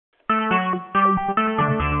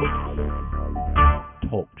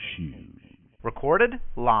Talk Show. Recorded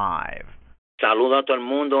live. Saludo a todo el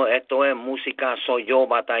mundo. Esto es Música Soy Yo,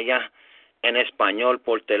 batalla en español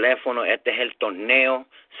por teléfono. Este es el torneo.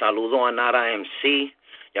 Saludo a Nara MC.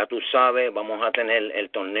 Ya tú sabes, vamos a tener el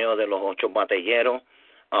torneo de los 8 batalleros.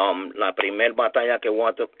 La primer batalla que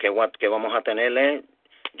vamos a tener es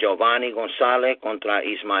Giovanni González contra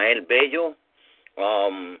Ismael Bello.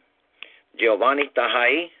 Giovanni, ¿estás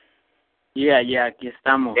ahí? Ya, aquí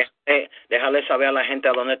estamos. Déjale saber a la gente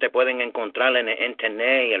a dónde te pueden encontrar en el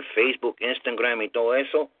internet y el Facebook, Instagram y todo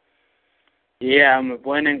eso. Me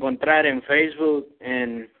pueden encontrar en Facebook,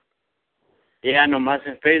 nomás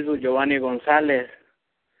en Facebook, Giovanni González,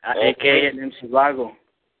 que es el MC Vago.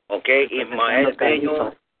 Ok, Ismael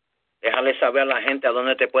Bello, déjale saber a la gente a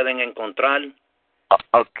dónde te pueden encontrar.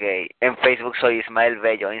 Ok, en Facebook soy Ismael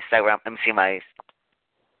Bello, Instagram MC Maíz.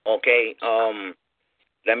 Ok,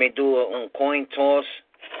 let me do a coin toss.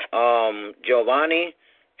 Giovanni,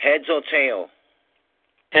 heads or tail?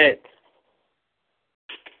 Head.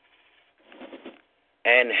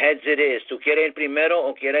 And heads it is. ¿Tú quieres ir primero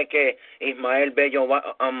o quieres que Ismael Bello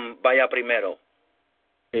vaya primero?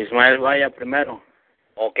 Ismael vaya primero.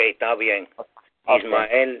 Ok, está bien. Okay.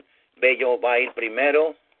 Ismael Bello va a ir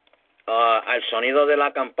primero. Al sonido de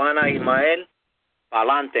la campana, Ismael,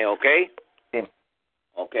 adelante, ¿ok? Sí.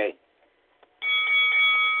 Ok.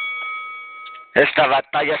 Esta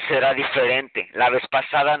batalla será diferente. La vez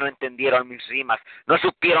pasada no entendieron mis rimas, no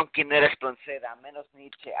supieron quién era Espronceda, menos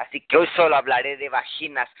Nietzsche, así que hoy solo hablaré de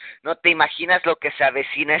vaginas. No te imaginas lo que se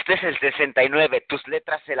avecina, este es el 69, tus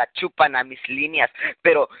letras se la chupan a mis líneas,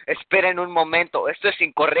 pero esperen un momento, esto es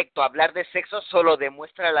incorrecto, hablar de sexo solo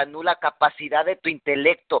demuestra la nula capacidad de tu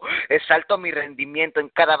intelecto, exalto mi rendimiento, en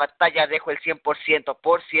cada batalla dejo el 100%,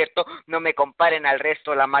 por cierto, no me comparen al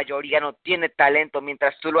resto, la mayoría no tiene talento,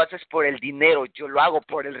 mientras tú lo haces por el dinero, yo lo hago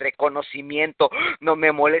por el reconocimiento. No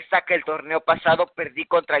me molesta que el torneo pasado perdí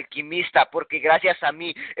contra Alquimista, porque gracias a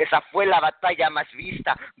mí esa fue la batalla más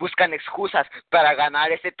vista. Buscan excusas para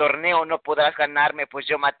ganar este torneo, no podrás ganarme, pues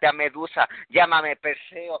yo maté a Medusa. Llámame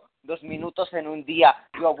Perseo, 2 minutos en un día.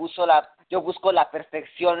 Yo busco la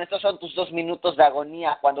perfección. Estos son tus 2 minutos de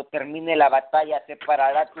agonía. Cuando termine la batalla te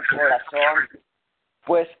parará tu corazón.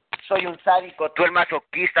 Pues soy un sádico, tú el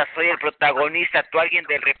masoquista, soy el protagonista, tú alguien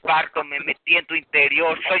del reparto, me metí en tu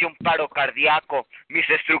interior, soy un paro cardíaco, mis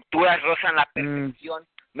estructuras rozan la perfección,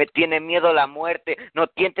 me tiene miedo la muerte, no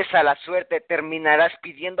tientes a la suerte, terminarás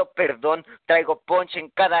pidiendo perdón, traigo ponche en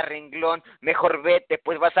cada renglón, mejor vete,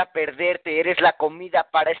 pues vas a perderte, eres la comida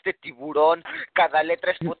para este tiburón, cada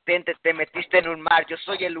letra es potente, te metiste en un mar, yo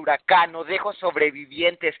soy el huracán, no dejo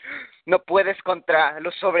sobrevivientes, no puedes contra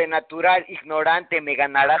lo sobrenatural, ignorante, me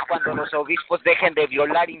ganarás cuando los obispos dejen de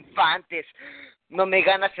violar infantes. No me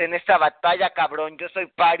ganas en esta batalla, cabrón, yo soy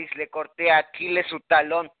Paris, le corté a Aquiles su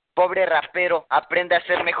talón. Pobre rapero, aprende a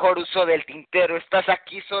hacer mejor uso del tintero. Estás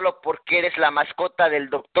aquí solo porque eres la mascota del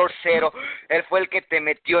Doctor Cero. Él fue el que te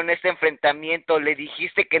metió en este enfrentamiento. Le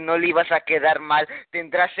dijiste que no le ibas a quedar mal.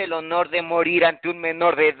 Tendrás el honor de morir ante un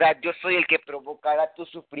menor de edad. Yo soy el que provocará tu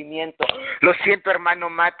sufrimiento. Lo siento, hermano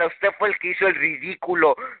Mata. Usted fue el que hizo el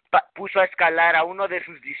ridículo. Puso a escalar a uno de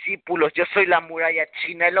sus discípulos. Yo soy la muralla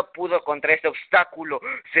china. Él no pudo contra este obstáculo.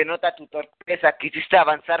 Se nota tu torpeza. Quisiste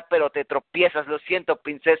avanzar, pero te tropiezas. Lo siento,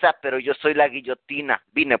 princesa, pero yo soy la guillotina,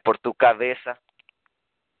 vine por tu cabeza.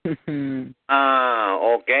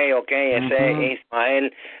 Ok, ese es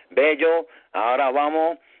Ismael Bello. Ahora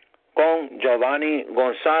vamos con Giovanni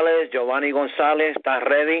González. Giovanni González, ¿estás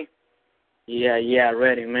ready? Yeah,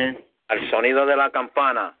 ready, man. Al sonido de la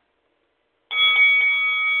campana.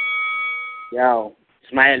 Yao,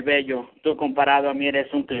 Ismael Bello, tú comparado a mí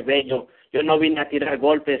eres un plebeyo. Yo no vine a tirar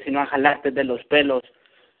golpes, sino a jalarte de los pelos.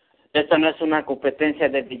 Esto no es una competencia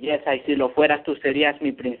de belleza, y si lo fueras tú serías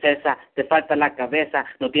mi princesa. Te falta la cabeza,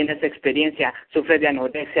 no tienes experiencia, sufres de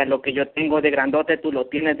anorexia. Lo que yo tengo de grandote tú lo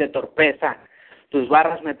tienes de torpeza. Tus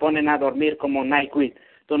barras me ponen a dormir como Nightwish.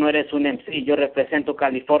 Tú no eres un MC, yo represento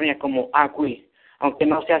California como Aqui. Aunque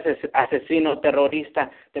no seas asesino terrorista,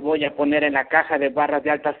 te voy a poner en la caja de barras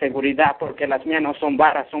de alta seguridad, porque las mías no son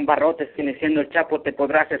barras, son barrotes, que ni siendo el Chapo te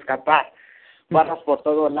podrás escapar. Barras por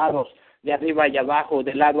todos lados, de arriba y abajo,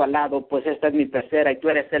 de lado a lado, pues esta es mi pecera y tú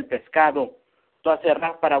eres el pescado. Tú haces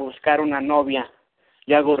rap para buscar una novia,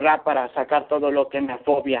 yo hago rap para sacar todo lo que me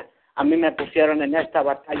afobia. A mí me pusieron en esta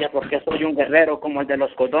batalla porque soy un guerrero como el de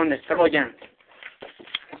los codones Troyan.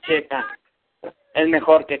 Checa, es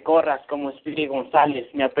mejor que corras como Speedy González.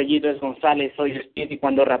 Mi apellido es González, soy Speedy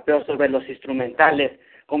cuando rapeo sobre los instrumentales.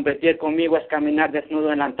 Competir conmigo es caminar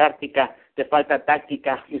desnudo en la Antártica. Te falta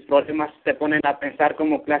táctica, mis problemas te ponen a pensar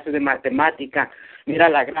como clases de matemática. Mira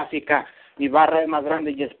la gráfica, Mi barra es más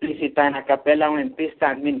grande y explícita, en acapela o en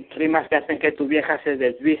pista. Mis rimas que hacen que tu vieja se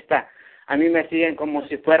desvista. A mí me siguen como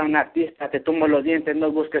si fuera un artista. Te tumbo los dientes, no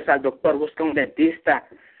busques al doctor, busca un dentista.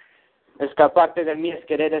 Escaparte de mí es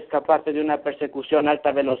querer escaparte de una persecución a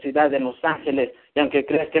alta velocidad en Los Ángeles. Y aunque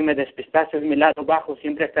crees que me despistaste, es mi lado bajo,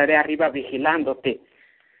 siempre estaré arriba vigilándote.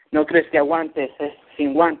 No crees que aguantes, es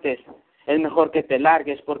sin guantes. Es mejor que te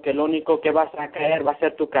largues porque lo único que vas a caer va a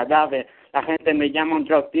ser tu cadáver. La gente me llama un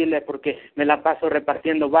drug dealer porque me la paso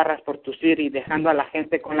repartiendo barras por tu city, dejando a la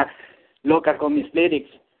gente con la loca con mis lyrics,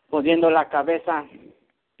 jodiendo la cabeza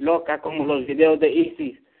loca como los videos de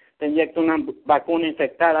Easy. Te inyecto una vacuna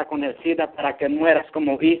infectada con el SIDA para que mueras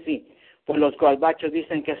como Easy. Pues los coalbachos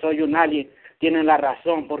dicen que soy un alien. Tienen la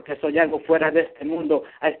razón porque soy algo fuera de este mundo.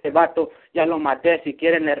 A este vato ya lo maté. Si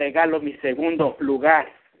quieren le regalo mi segundo lugar.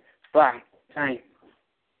 Time.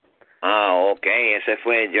 Ok. Ese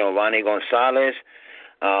fue Giovanni González.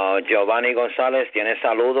 Giovanni González, ¿tiene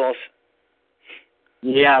saludos?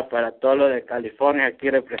 Para todo lo de California aquí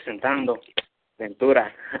representando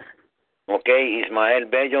Ventura. Ok. Ismael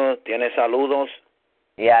Bello, ¿tiene saludos?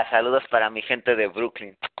 Saludos para mi gente de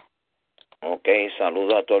Brooklyn. Ok.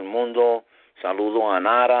 Saludo a todo el mundo. Saludo a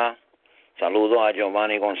Nara. Saludo a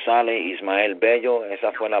Giovanni González, Ismael Bello.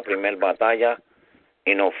 Esa fue la primera batalla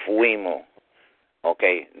y nos fuimos. Ok,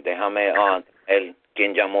 déjame,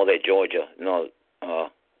 ¿quién llamó de Georgia? No,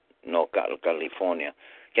 California.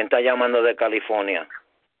 ¿Quién está llamando de California?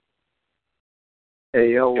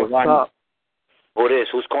 Hey, yo, what's up? Who it is?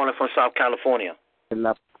 Who's calling from South California?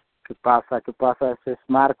 ¿Qué pasa? Ese es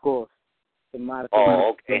Marcos.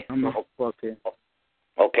 Okay.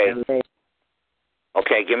 Okay. LA.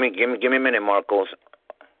 Okay, give me a minute, Marcos.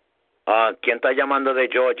 ¿Quién está llamando de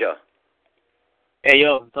Georgia?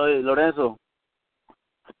 Yo, soy Lorenzo.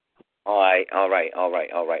 All right.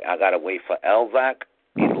 I gotta wait for Elvac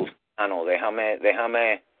y Luciano. Déjame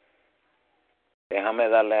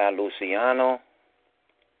darle a Luciano.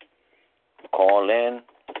 Call in.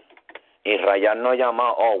 Y Rayal no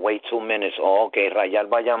llama. Oh, wait 2 minutes. Oh, okay. Rayal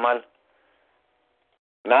va a llamar.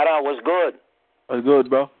 Nara, what's good? What's good,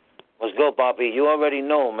 bro? What's good, Papi? You already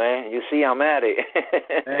know, man. You see, I'm at it.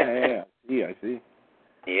 Yeah, I see.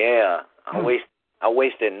 Yeah, I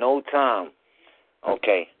wasted no time.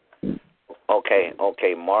 Okay,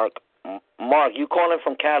 Mark. Mark, you calling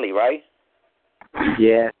from Cali, right?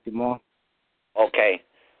 Yeah, Simón. Okay.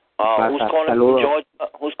 Who's calling from Georgia?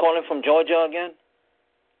 Who's calling from Georgia again?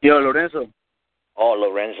 Yo, Lorenzo. Oh,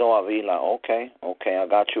 Lorenzo Avila. Okay, I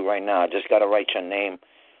got you right now. I just gotta write your name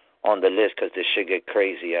on the list because this shit get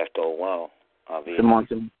crazy after a while. Avila.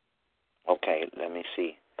 Simón. Okay, let me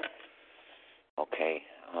see. Okay,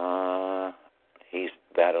 he's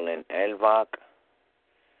battling Elvac.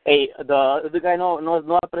 Hey, the guy no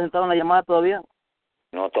ha presentado la llamada todavía.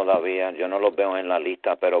 No todavía, yo no los veo en la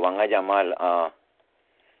lista, pero van a llamar a.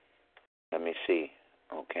 Let me see.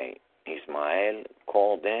 Okay, Ismael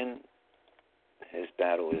called in. His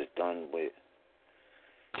battle is done with.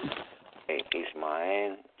 Okay,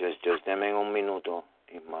 Ismael, just deme un minuto.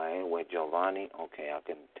 Ismael with Giovanni. Okay, I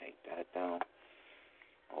can take that down.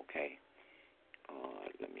 Okay.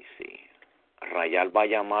 Let me see. Rayal va a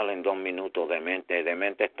llamar en 2 minutos.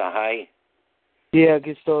 Demente, ¿estás ahí? Sí,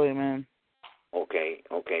 aquí estoy, man. Okay.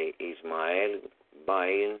 Ismael va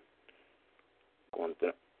a ir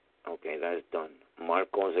contra. Okay, that's done.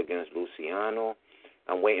 Marcos against Luciano.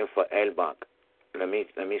 I'm waiting for Elbach. Let me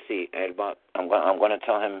see. Elbach. I'm gonna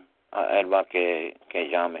tell him Elbach que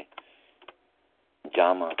llame.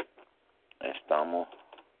 Llama. Estamos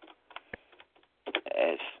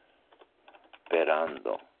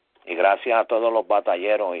esperando. Y gracias a todos los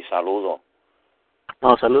batalleros y saludos.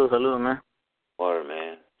 No, saludos, man.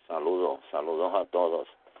 Saludos a todos.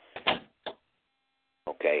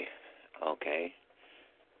 Okay.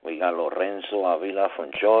 We got Lorenzo Avila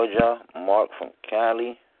from Georgia, Mark from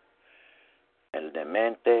Cali, El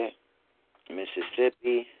Demente,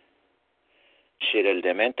 Mississippi. Shit, El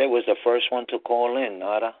Demente was the first one to call in,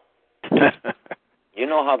 Nara. You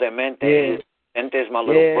know how Demente is. Demente is my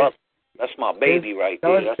little brother. That's my baby right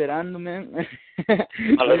there. Estaba esperando, man.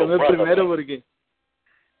 My little brother. Primero porque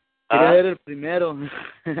quería ver el primero.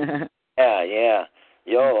 Yeah.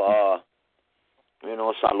 Yo,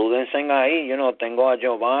 salúdense ahí. Tengo a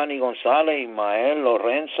Giovanni González, Ismael,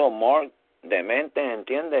 Lorenzo, Mark, Demente,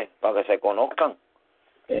 ¿entiendes? Para que se conozcan.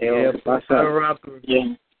 Pasa.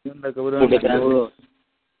 Saludos.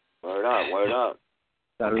 Word up.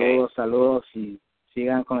 Saludos y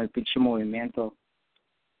sigan con el pinche movimiento.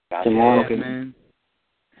 Gracias.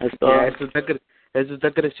 Eso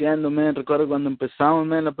está creciendo, man. Recuerdo cuando empezamos,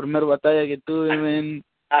 man, la primera batalla que tuve, man.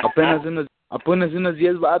 Apenas apenas unos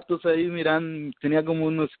 10 vatos ahí miran, tenía como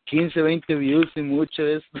unos 15, 20 views y mucho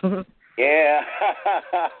esto. Yeah.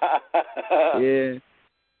 Yeah.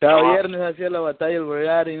 Cada viernes hacía la batalla el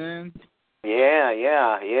variety, man.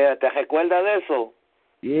 Yeah. ¿Te recuerdas de eso?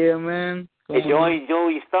 Yeah, man. Y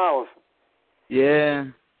Joey Styles.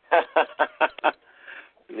 Yeah.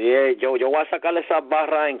 Yeah, yo voy a sacarle esas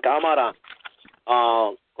barras en cámara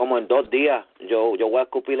como en 2 días. Yo voy a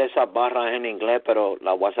escupir esas barras en inglés, pero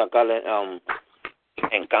las voy a sacar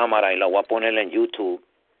en cámara y las voy a poner en YouTube.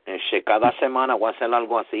 Cada semana voy a hacer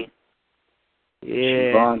algo así.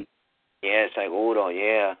 Yeah. Yeah, seguro,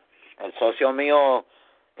 yeah. El socio mío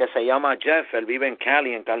que se llama Jeff, él vive en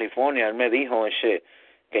Cali, en California, él me dijo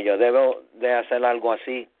que yo debo de hacer algo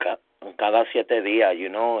así cada 7 días, you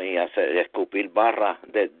know, y escupir barras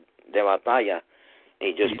de batalla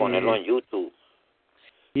y just ponerlo en YouTube.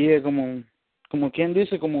 Yeah, como quien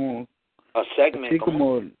dice, como A segment, así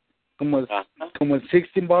como el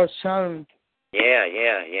 16 bar challenge. Yeah.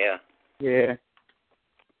 Yeah.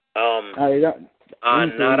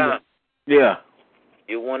 Nara. Yeah.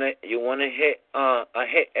 You wanna hit I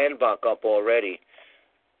hit Elbach up already.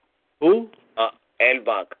 Who?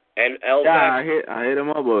 Elbach. Yeah, I hit him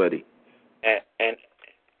up already.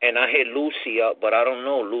 And I hit Lucy up, but I don't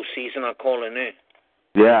know. Lucy's not calling in.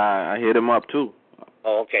 Yeah, I hit him up too.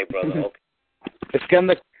 Oh, okay, brother. Okay.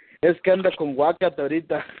 Es que anda con Wacat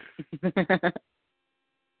ahorita.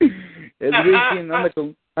 Es Ricky, anda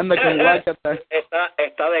con Wacat.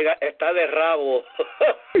 Está de rabo.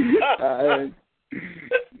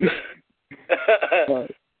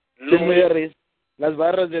 Sí me dio risa. Las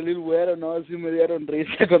barras de Lil Güero, no, sí me dieron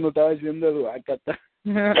risa cuando estaba haciendo el Wacat.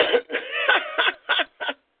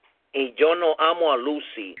 Y yo no amo a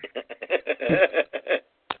Lucy.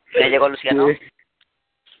 ¿Ya llegó Luciano? Sí.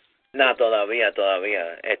 No, todavía.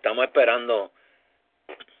 Estamos esperando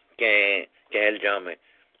que él llame.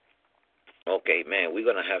 Okay, man, we're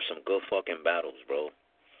gonna have some good fucking battles, bro.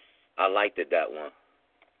 I liked that one.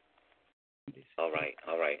 All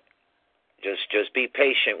right. Just be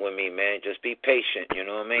patient with me, man. Just be patient, you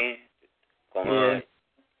know what I mean? Come on.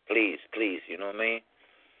 Please, you know what I mean?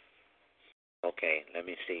 Okay, let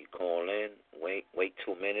me see. Call in. Wait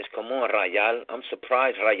 2 minutes. Come on, Rayal. I'm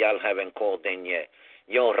surprised Rayal haven't called in yet.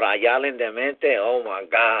 Yo, Rayal in Demente, oh my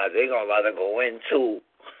God, they're going to go in too.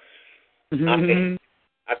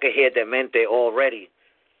 I can hear Demente already.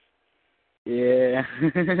 Yeah.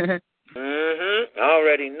 I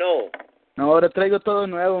already know. No, ahora traigo todo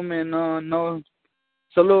nuevo, man. No.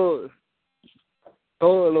 Solo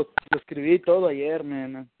todo lo escribí todo ayer,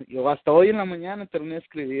 man. Yo hasta hoy en la mañana terminé de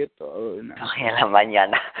escribir todo. Hoy en la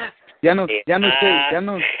mañana. Ya no sé.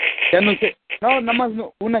 No, nada más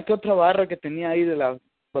una que otra barra que tenía ahí de la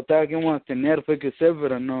batalla que íbamos a tener fue que sé,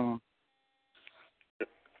 pero no.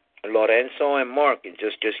 Lorenzo and Mark,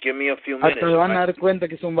 just give me a few minutes. Hasta me van a dar cuenta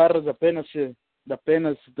que son barras de apenas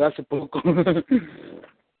hace poco.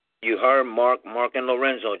 You heard Mark and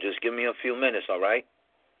Lorenzo, just give me a few minutes, all right?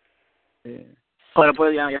 Yeah. Ahora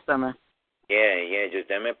pues ya está, man. Yeah, just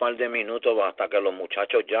denme un par de minutos hasta que los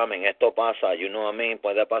muchachos llamen. Esto pasa, you know what I mean?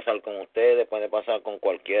 Puede pasar con ustedes, puede pasar con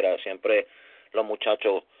cualquiera. Siempre los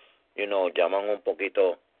muchachos, you know, llaman un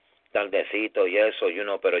poquito tardecito y eso, you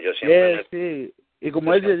know, pero yo siempre... Sí, y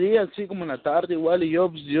como es de día, así como en la tarde igual, y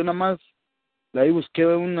yo nada más ahí busqué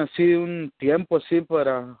un tiempo así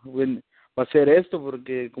para hacer esto,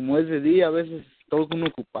 porque como es de día, a veces todo uno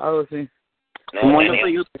ocupado, así. No, como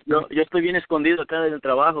yo estoy bien escondido acá en el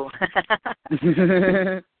trabajo.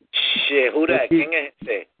 Shit, who that? ¿Quién es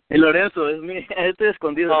este? El Lorenzo, es mi, estoy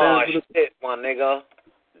escondido. Oh, shit, my nigga.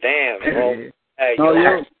 Damn, bro. Hey, no,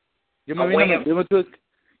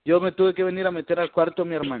 yo me tuve que venir a meter al cuarto a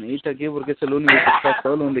mi hermanita aquí porque es el único que está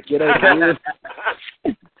solo, donde quiera ir.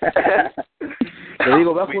 Le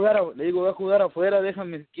digo, voy a jugar afuera,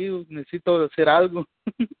 déjame aquí, necesito hacer algo.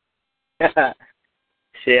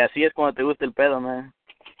 Sí, así es cuando te gusta el pedo, man.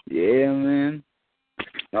 Yeah, man.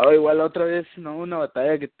 No, igual la otra vez, una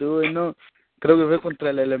batalla que tuve, creo que fue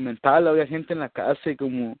contra el Elemental, había gente en la casa y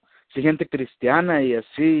como, sí, gente cristiana y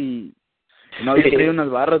así, yo traía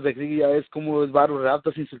unas barras de aquí, ya ves como es barro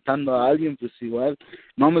ratos insultando a alguien, pues igual,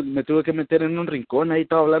 me tuve que meter en un rincón, ahí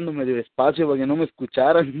estaba hablando medio despacio para que no me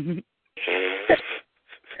escucharan.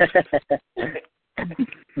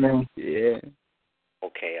 No. Yeah.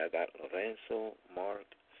 Okay, I got Lorenzo, Mark,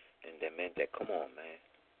 and Demente. Come on, man.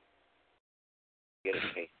 Get a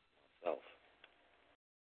case myself.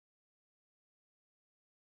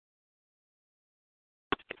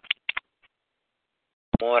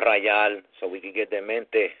 Come on, Rayal, so we can get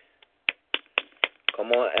Demente.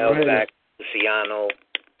 Come on, Elvac, Luciano.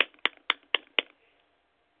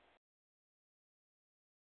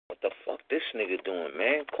 this nigga doing,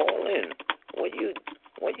 man? Call in.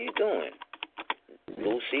 What you doing?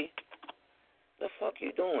 Lucy? The fuck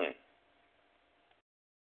you doing?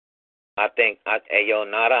 Hey, yo,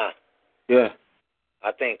 Nara. Yeah.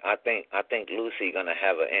 I think Lucy gonna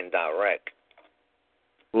have an indirect.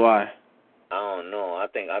 Why? I don't know. I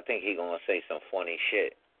think he gonna say some funny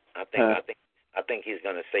shit. I think he's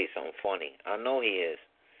gonna say something funny. I know he is.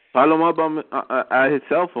 Follow him up on his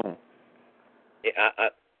cell phone. Yeah,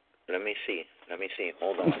 let me see.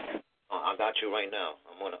 Hold on. I got you right now.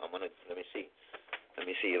 I'm gonna. Let me see.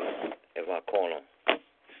 If I call him.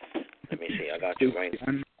 Let me see. I got you right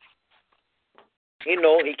now. You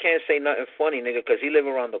know, he can't say nothing funny, nigga, because he live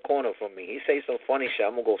around the corner from me. He say some funny shit,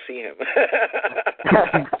 I'm going to go see him.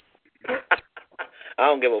 I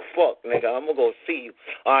don't give a fuck, nigga. I'm going to go see you.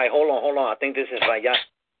 All right, hold on. I think this is Rayat.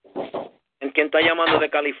 ¿En quién está llamando de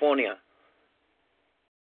California?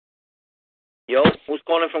 Yo, who's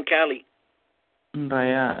calling from Cali?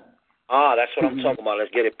 Rayat. Ah, that's what I'm talking about.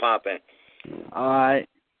 Let's get it popping. All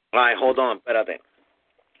right, hold on, espérate.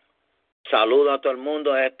 Saludo a todo el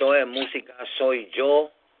mundo, esto es Música Soy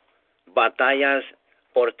Yo, batallas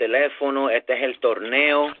por teléfono, este es el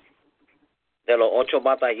torneo de los 8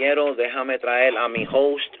 batalleros. Déjame traer a mi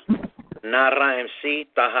host, Narra MC,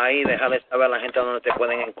 estás ahí, déjale saber a la gente dónde te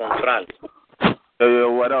pueden encontrar.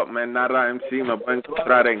 Yo, what up, man? Narra MC, me pueden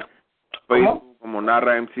encontrar en Facebook como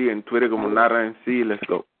Narra MC, en Twitter como Narra MC, let's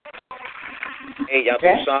go. Hey, ya tú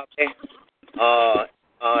sabes,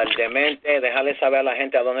 el demente, déjale saber a la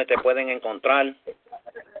gente a dónde te pueden encontrar.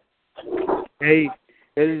 hey,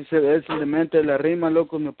 es el demente de la rima,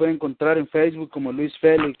 loco, me pueden encontrar en Facebook como Luis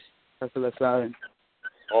Félix, ya se la saben.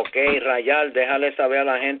 Ok, Rayal, déjale saber a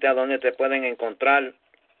la gente a dónde te pueden encontrar.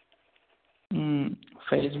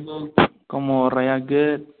 Facebook como Rayal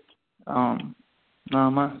Good, nada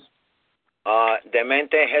más.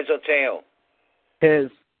 Demente, heads or tails?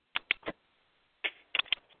 Heads.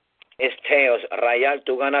 Es tails. Rayal,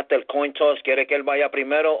 tú ganaste el coin toss. ¿Quieres que él vaya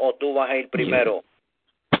primero o tú vas a ir primero?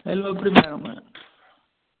 Él va primero, man.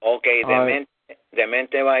 Ok,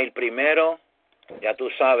 Demente va a ir primero. Ya tú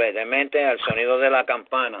sabes, Demente, al sonido de la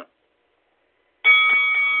campana.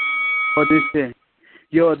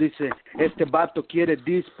 Dice, este vato quiere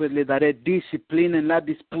pues le daré disciplina en la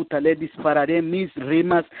disputa, le dispararé mis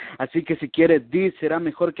rimas, así que si quieres será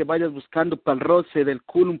mejor que vayas buscando pa'l roce del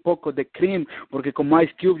culo un poco de cream, porque como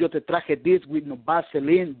Ice Cube yo te traje with no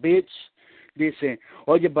Vaseline, bitch. Dice,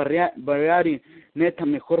 oye Barriari, neta,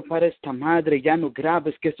 mejor para esta madre, ya no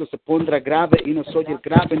grabes que esto se pondrá grave y no soy el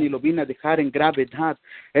grave ni lo vine a dejar en gravedad.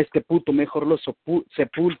 Este puto mejor lo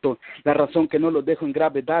sepulto. La razón que no lo dejo en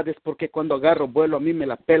gravedad es porque cuando agarro vuelo a mí me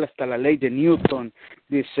la pela hasta la ley de Newton.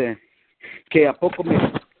 Dice, que ¿a poco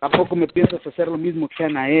me piensas hacer lo mismo que a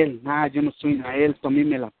Nael? Yo no soy Nael, tú a mí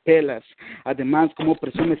me la pelas. Además, ¿cómo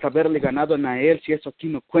presumes haberle ganado a Nael si eso aquí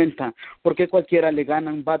no cuenta? ¿Por qué cualquiera le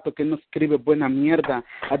gana a un vato que no escribe buena mierda?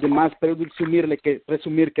 Además,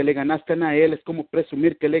 presumir que le ganaste a Nael es como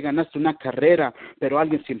presumir que le ganaste una carrera, pero a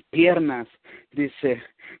alguien sin piernas. Dice,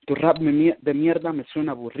 tu rap de mierda me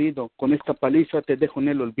suena aburrido, con esta paliza te dejo en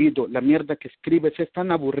el olvido, la mierda que escribes es tan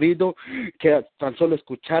aburrido que tan solo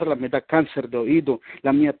escucharla me da cáncer de oído,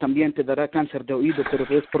 la mía también te dará cáncer de oído, pero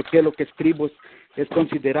es porque lo que escribo es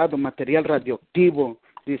considerado material radioactivo.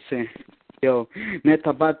 Dice, yo,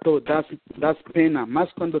 neta vato, das pena,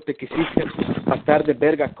 más cuando te quisiste pasar de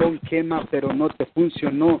verga con quema, pero no te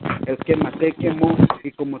funcionó, el quema te quemó,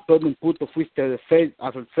 y como todo un puto fuiste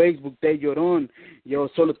al Facebook de llorón, yo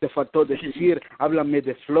solo te faltó decir, háblame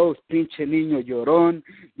de flows, pinche niño llorón.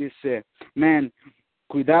 Dice, man,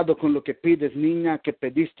 cuidado con lo que pides, niña, que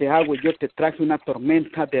pediste agua y yo te traje una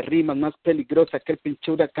tormenta de rimas más peligrosa que el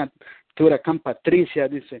pinche huracán Patricia.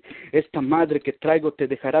 Dice, esta madre que traigo te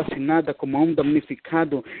dejará sin nada como a un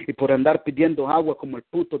damnificado y por andar pidiendo agua como el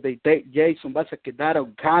puto de Jason vas a quedar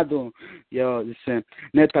ahogado. Yo, dice,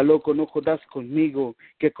 neta loco, no jodas conmigo,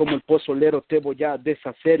 que como el pozolero te voy a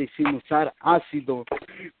deshacer y sin usar ácido.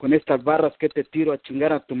 Con estas barras que te tiro a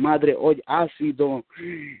chingar a tu madre hoy ácido.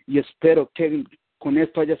 Y espero que con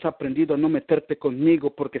esto hayas aprendido a no meterte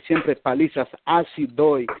conmigo porque siempre palizas así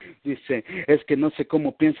doy. Dice, es que no sé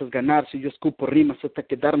cómo piensas ganar si yo escupo rimas hasta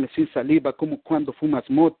quedarme sin saliva como cuando fumas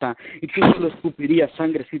mota. Y tú solo escupirías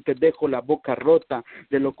sangre si te dejo la boca rota.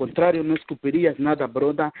 De lo contrario no escupirías nada,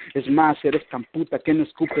 broda. Es más, eres tan puta que no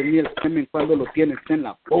escupes ni el semen cuando lo tienes en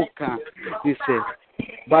la boca. Dice,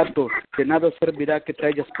 vato, de nada servirá que te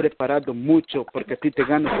hayas preparado mucho porque a ti te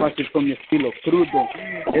gano fácil con mi estilo crudo.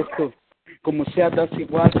 Como sea, das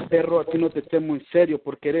igual, perro, aquí no te temo en serio,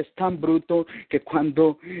 porque eres tan bruto que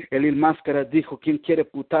cuando el Il Máscaras dijo, ¿quién quiere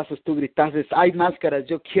putazos? Tú gritaste, ¡ay, Máscaras,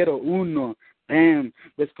 yo quiero uno!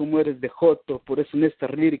 Ves cómo eres de joto, por eso en esta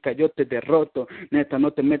lírica yo te derroto. Neta,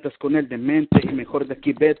 no te metas con el demente y mejor de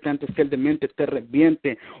aquí vete antes que el demente te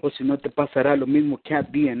reviente, o si no te pasará lo mismo que a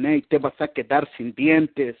DNA y te vas a quedar sin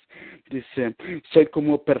dientes. Dice, soy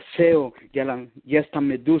como Perseo y a esta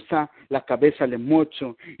medusa la cabeza le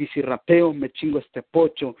mocho, y si rapeo me chingo este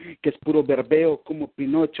pocho, que es puro verbeo como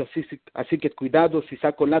Pinocho, así que cuidado si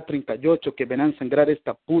saco la 38, que verán sangrar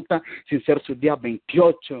esta puta sin ser su día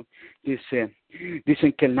 28.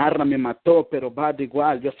 Dicen que el narra me mató, pero va de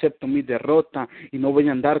igual, yo acepto mi derrota y no voy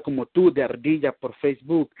a andar como tú de ardilla por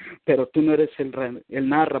Facebook, pero tú no eres el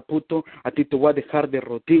narra, puto, a ti te voy a dejar de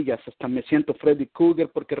rodillas, hasta me siento Freddy Krueger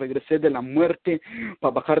porque regresé de la muerte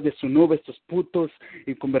para bajar de su nube estos putos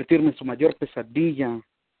y convertirme en su mayor pesadilla.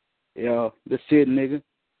 Decir, nigga.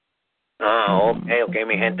 Ok,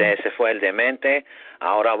 mi gente, ese fue el demente.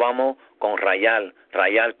 Ahora vamos con Rayal.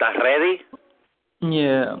 Rayal, ¿estás ready?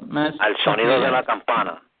 Yeah, man. Al sonido de la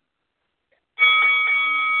campana.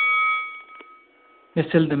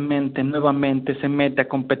 Es el demente, nuevamente se mete a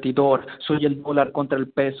competidor. Soy el dólar contra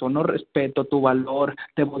el peso, no respeto tu valor.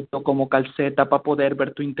 Te volteo como calceta para poder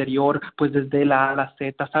ver tu interior. Pues desde la A a la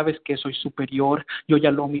Z sabes que soy superior. Yo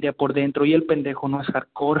ya lo miré por dentro y el pendejo no es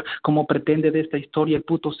hardcore. Como pretende de esta historia el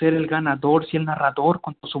puto ser el ganador, si el narrador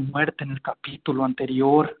contó su muerte en el capítulo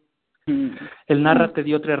anterior. El narra te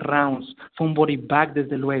dio 3 rounds, fue un body bag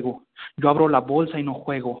desde luego. Yo abro la bolsa y no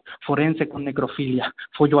juego, forense con necrofilia,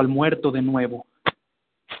 follo al muerto de nuevo.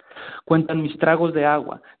 Cuentan mis tragos de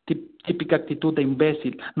agua, típica actitud de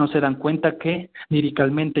imbécil, no se dan cuenta que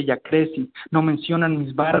liricalmente ya crecí, no mencionan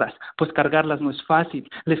mis barras, pues cargarlas no es fácil,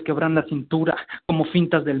 les quebran la cintura como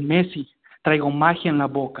fintas del Messi. Traigo magia en la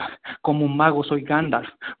boca, como un mago soy Gandalf,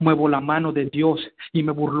 muevo la mano de Dios y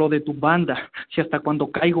me burló de tu banda, si hasta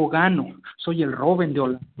cuando caigo gano, soy el Robin de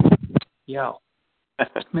Holanda. Yo.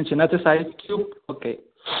 ¿Mencionaste a Ice Cube? Ok.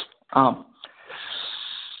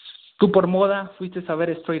 Tú por moda fuiste a ver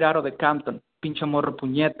Straight Outta de Compton, pinche morro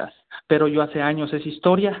puñetas, pero yo hace años esa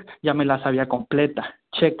historia ya me la sabía completa.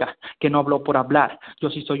 Checa, que no habló por hablar, yo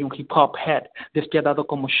sí soy un hip hop head, despiadado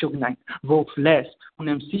como Suge Knight, ruthless, un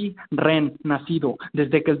MC nacido,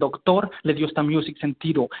 desde que el doctor le dio esta music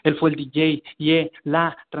sentido, él fue el DJ y él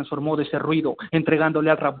la transformó de ese ruido,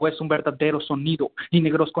 entregándole al rap west un verdadero sonido, y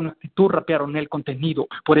negros con actitud rapearon el contenido,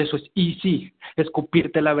 por eso es easy,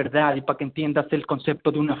 escupirte la verdad, y para que entiendas el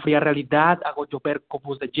concepto de una fría realidad, hago llover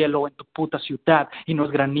copos de hielo en tu puta ciudad, y no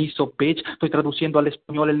es granizo, bitch, estoy traduciendo al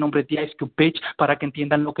español el nombre de Ice Cube, bitch, para que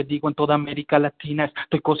entiendan lo que digo en toda América Latina,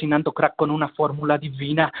 estoy cocinando crack con una fórmula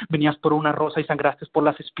divina, venías por una rosa y sangraste por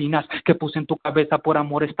las espinas, que puse en tu cabeza por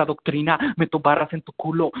amor esta doctrina, meto barras en tu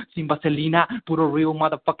culo, sin vaselina, puro real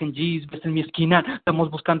motherfucking G's, ves en mi esquina, estamos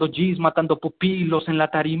buscando G's, matando pupilos en la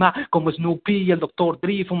tarima, como Snoopy y el Dr.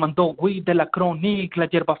 Dre, fumando weed de la Chronic, la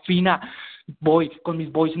hierba fina. Voy con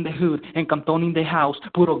mis boys in the hood, en Compton in the house,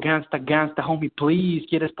 puro gangsta, homie, please.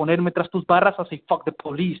 ¿Quieres ponerme tras tus barras? I say fuck the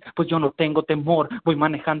police, pues yo no tengo temor. Voy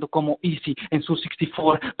manejando como Easy en su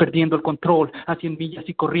 64, perdiendo el control, a 100 millas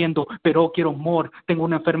y corriendo, pero quiero more. Tengo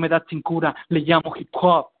una enfermedad sin cura, le llamo hip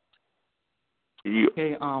hop. Yeah.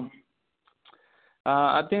 Okay,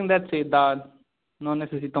 I think that's it, dog. No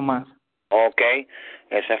necesito más. Ok,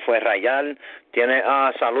 ese fue Rayal. ¿Tiene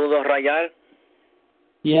saludos, Rayal?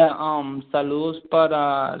 Yeah, saludos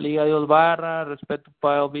para Liga Dios Barra, respeto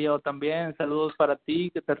para el video también, saludos para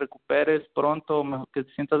ti, que te recuperes pronto, que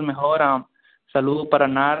te sientas mejor, saludos para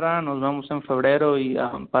Narra, nos vemos en febrero y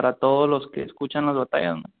para todos los que escuchan las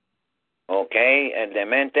batallas. ¿No? Ok, el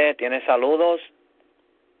demente, ¿tiene saludos?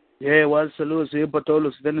 Yeah, igual saludos, sí, para todos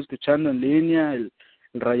los que estén escuchando en línea, el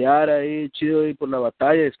Rayar ahí, chido ahí por la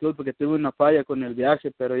batalla, disculpe que tuve una falla con el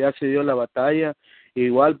viaje, pero ya se dio la batalla.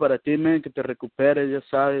 Igual para ti, men, que te recuperes, ya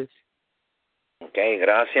sabes. Ok,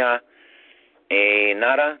 gracias.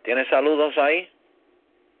 Nara, ¿tienes saludos ahí?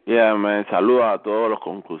 Yeah, man, saludos a todos los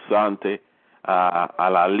concursantes, a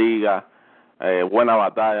la liga, buena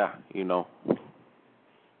batalla, you know.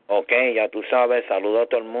 Ok, ya tú sabes, saludo a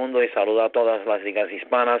todo el mundo y saludo a todas las ligas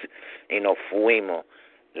hispanas y nos fuimos.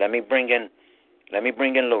 Let me bring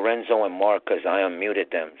in Lorenzo and Mark because I unmuted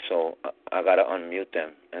them, so I gotta unmute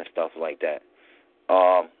them and stuff like that.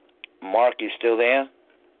 Mark, you still there?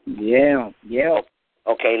 Yeah.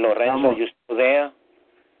 Okay, Lorenzo, you still there?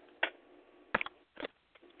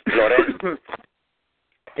 Lorenzo.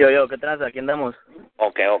 Yo, ¿qué tranza? ¿Aquí andamos?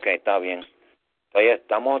 Okay, está bien. Oye,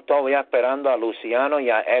 estamos todavía esperando a Luciano y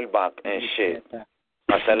a Elbach and shit.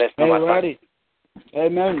 Hacerles Hey, Roddy. Hey,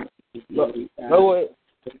 man. Luego,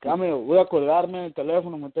 voy a colgarme el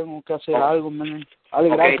teléfono, me tengo que hacer algo, man. Dale,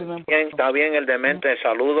 gracias, man. Está bien, el demente.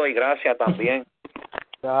 Saludo y gracias también.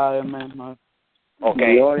 Dale, man.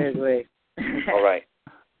 Okay. All right.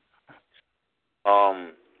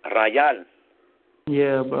 Rayal.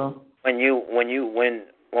 Yeah, bro. When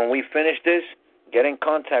we finish this, get in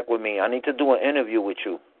contact with me. I need to do an interview with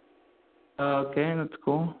you. Okay, that's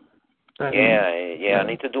cool. Yeah. I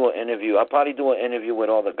need to do an interview. I'll probably do an interview with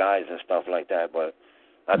all the guys and stuff like that, but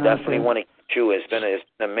I definitely want to get you. It's been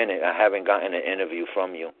a minute. I haven't gotten an interview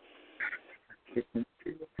from you.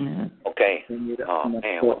 Yeah. Okay. Oh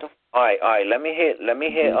man, what the? All right. Let me hit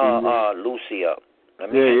Lucy up. Go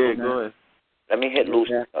ahead. Let me hit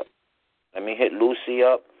Lucy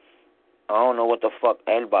up. I don't know what the fuck.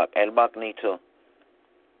 Elbach need to.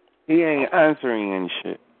 He ain't answering and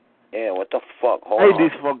shit. Yeah, what the fuck? Hold on.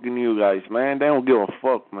 these fucking you guys, man. They don't give a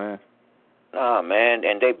fuck, man. Nah, man,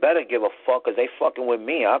 and they better give a fuck, 'cause they fucking with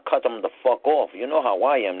me. I'll cut them the fuck off. You know how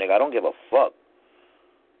I am, nigga. I don't give a fuck.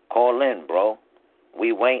 Call in, bro.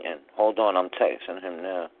 We waiting. Hold on, I'm texting him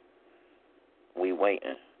now. We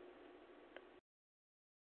waiting.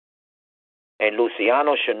 Hey,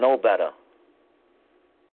 Luciano should know better.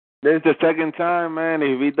 This is the second time, man.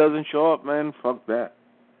 If he doesn't show up, man, fuck that.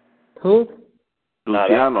 Who?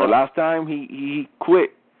 Luciano. Last time he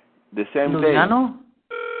quit the same Luciano?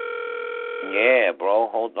 Day. Yeah, bro.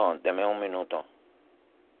 Hold on. Deme un minuto.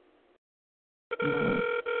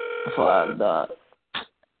 Fuck that.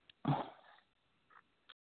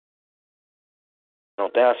 No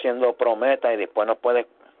estés haciendo promesa y después no puedes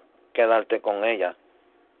quedarte con ella.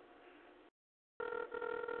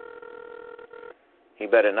 He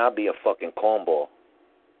better not be a fucking cornball.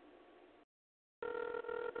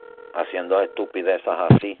 Haciendo estupideces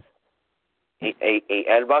así. Y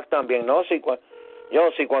Elbach también, no, si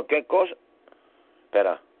cualquier cosa.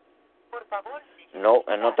 Espera. Por favor. No,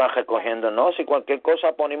 él no está recogiendo, no, si cualquier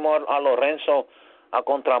cosa ponemos a Lorenzo a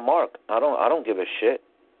contra Mark. I don't give a shit.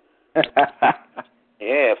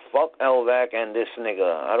 Yeah, fuck Elbach and this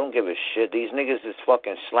nigga. I don't give a shit. These niggas is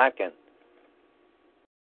fucking slacking.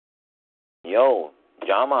 Yo,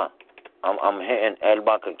 Jama, I'm hitting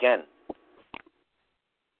Elbach again.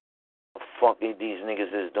 What the fuck these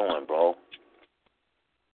niggas is doing, bro?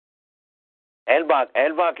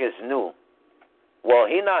 Elbach is new. Well,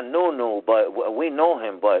 he not new, but we know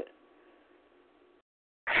him, but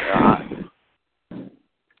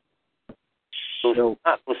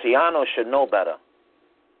Luciano should know better.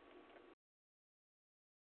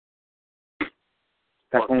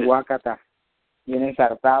 Está con Guacata. Viene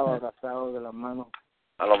ensartado, abrazado de la mano.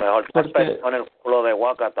 A lo mejor está con el culo de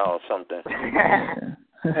Guacata o something.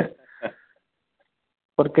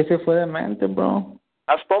 ¿Por qué se fue de mente, bro?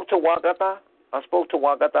 I spoke to Guacata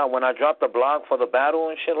when I dropped the blog for the battle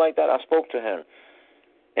and shit like that. I spoke to him.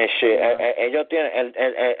 And shit,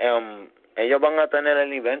 ellos van a tener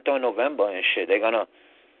el evento en November and shit. They're gonna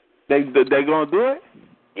do it?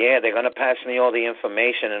 Yeah, they're gonna pass me all the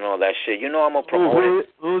information and all that shit. You know I'm a promoter.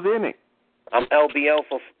 Who's in it? I'm LBL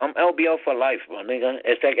for life, my nigga.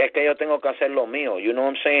 Es que yo tengo que hacer lo mío. You know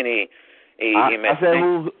what I'm saying? I said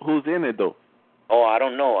who's in it though. Oh, I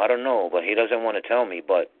don't know, but he doesn't want to tell me.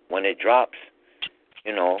 But when it drops,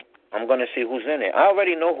 you know, I'm gonna see who's in it. I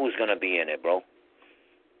already know who's gonna be in it, bro.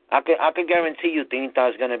 I could guarantee you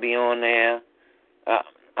Tinta's gonna be on there.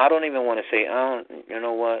 I don't even want to say. You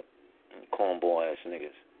know what? Cornball ass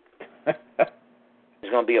niggas.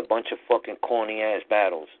 There's gonna be a bunch of fucking corny ass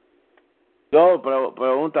battles. No, pero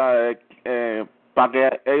pregunta, para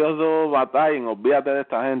que ellos dos batallen, olvídate de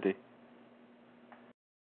esta gente.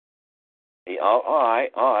 All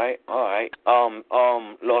right.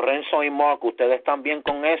 Lorenzo y Mark, ¿ustedes están bien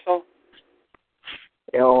con eso?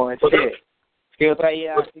 Yo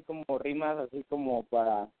traía así como rimas, así como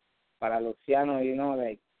para Luciano, y no,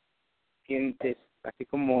 like, gente así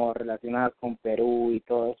como relacionadas con Perú y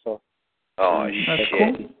todo eso. Oh,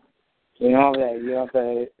 shit. Y no, yo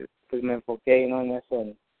pues me enfoqué, ¿no?, en eso.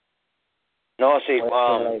 No, sí,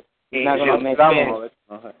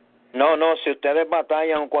 No, si ustedes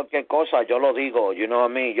batallan cualquier cosa, yo lo digo, you know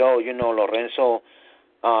what I mean? Lorenzo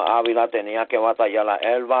Ávila tenía que batallar a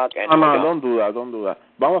Elbach. No, don't do that.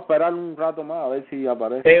 Vamos a esperar un rato más a ver si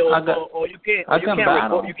aparece. Hey,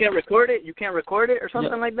 you can't record it or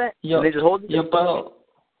something like that? They just hold it? Yo puedo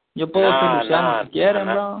ser Luciano si quieren,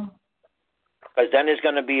 bro. Because then there's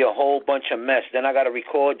going to be a whole bunch of mess. Then I got to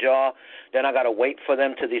record y'all. Then I got to wait for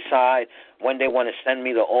them to decide when they want to send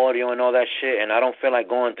me the audio and all that shit. And I don't feel like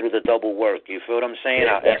going through the double work. You feel what I'm saying?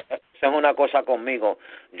 Esa es una cosa conmigo.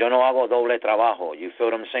 Yo no hago doble trabajo. You feel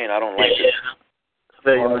what I'm saying? I don't like it.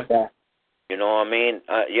 You know what I mean?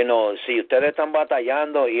 Si ustedes están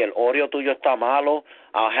batallando y el audio tuyo está malo,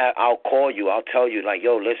 I'll call you. I'll tell you, like,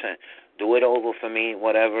 yo, listen, do it over for me,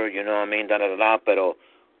 whatever, you know what I mean, da-da-da-da. Pero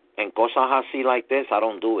en cosas así like this, I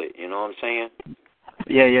don't do it. You know what I'm saying?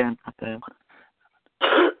 Yeah. Okay.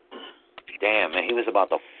 Damn, man, he was about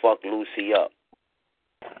to fuck Lucy up.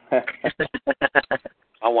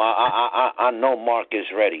 I know Mark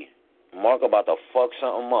is ready. Mark about to fuck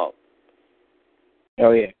something up.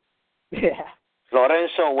 Oh, yeah. Yeah.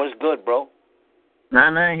 Lorenzo, what's good, bro?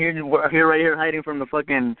 Nah, here, right here, hiding from the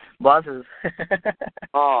fucking bosses.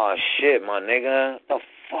 Oh, shit, my nigga. What the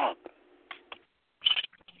fuck?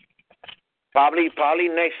 Probably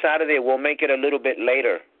next Saturday we'll make it a little bit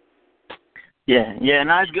later. Yeah,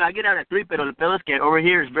 no, it's good. I get out at 3, pero el pedo es que over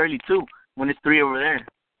here is barely 2 when it's 3 over there.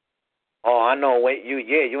 Oh, I know. Wait,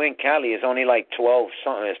 you in Cali. It's only like 12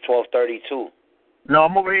 something. It's 12:32. No,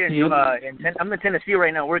 I'm over here. I'm in Tennessee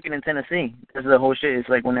right now, working in Tennessee. That's the whole shit. It's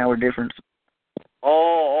like 1 hour difference.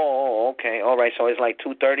 Oh, okay. All right, so it's like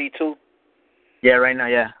 2:32? Yeah, right now,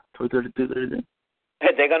 yeah. 2:32.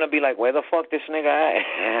 They're going to be like, where the fuck this nigga at?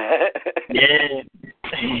 Yeah.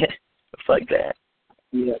 Fuck that.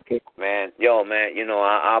 Yeah, okay. Man,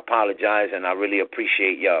 I apologize, and I really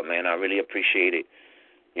appreciate y'all, man. I really appreciate it.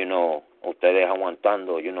 Ustedes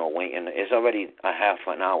aguantando, waiting. It's already a half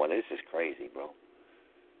an hour. This is crazy, bro.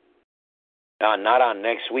 Not on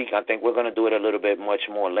next week. I think we're gonna do it a little bit much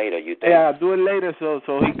more later. You think? Yeah, do it later so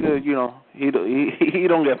he could, he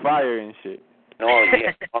don't get fired and shit. No,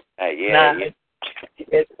 yeah, yeah.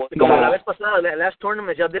 Como la vez pasada, last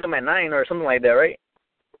tournament y'all did them at 9 or something like that, right?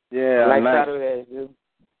 Yeah, like nice. Saturday, dude.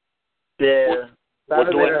 Yeah.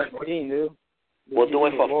 Saturday 14, dude. We'll do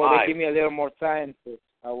it for 5. They give me a little more time to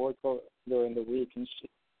I work during the week and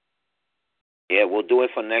shit. Yeah, we'll do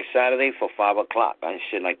it for next Saturday for 5 o'clock and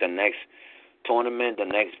shit. Like the next tournament, the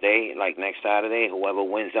next day, like next Saturday, whoever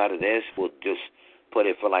wins out of this, we'll just put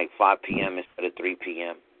it for like 5 p.m. instead of 3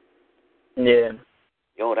 p.m. Yeah.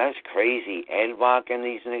 Yo, that's crazy. Elbach and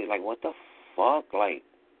these niggas, like, what the fuck? Like,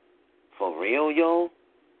 for real, yo?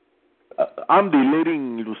 I'm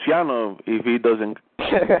deleting Luciano if he doesn't.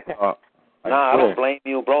 Nah, I don't blame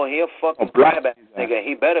you, bro. He a fucking crab ass nigga.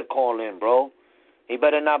 He better call in, bro. He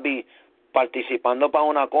better not be participando para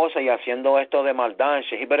una cosa y haciendo esto de maldad and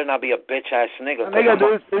shit. He better not be a bitch ass nigga. Nigga,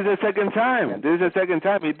 this is the second time. This is the second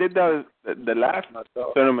time. He did the last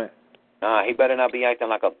tournament. Nah, he better not be acting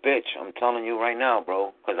like a bitch. I'm telling you right now,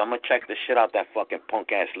 bro. Because I'm going to check the shit out that fucking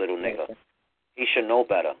punk ass little nigga. He should know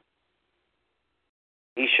better.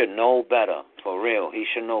 He should know better. For real. He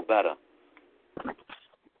should know better.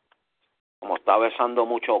 Como está besando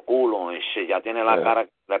mucho culo and shit. Ya tiene la cara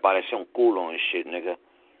que le parece un culo and shit, nigga.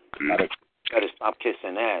 Better stop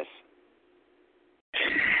kissing ass.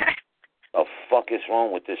 The fuck is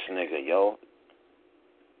wrong with this nigga, yo?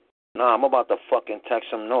 Nah, I'm about to fucking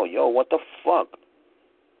text him. No, yo, what the fuck?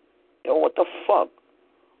 Yo, what the fuck?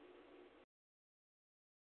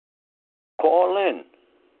 Call in.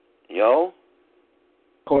 Yo?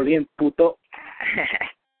 Call in, puto.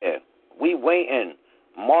 Yeah, we waiting.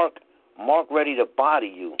 Mark ready to body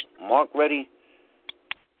you. Mark ready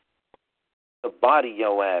to body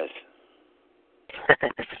your ass.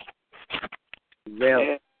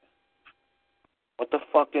 Yeah. What the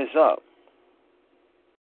fuck is up?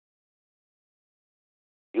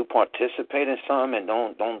 You participate in something and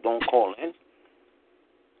don't call in?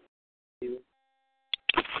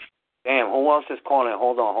 Damn, who else is calling?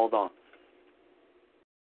 Hold on.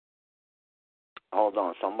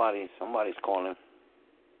 Somebody's calling.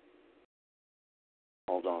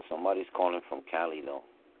 Hold on, somebody's calling from Cali though.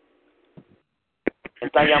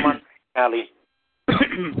 Está llamando Cali.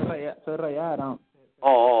 Soy Rayado.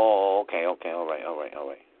 Oh, okay, all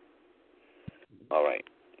right.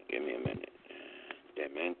 Give me a minute.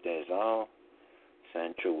 Dementes all.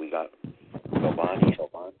 Central, we got Giovanni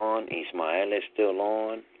on. Ismael is still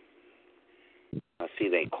on. I see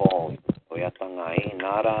they called. Ya están ahí.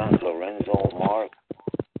 Nara, Lorenzo, Mark.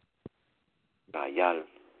 Gayal.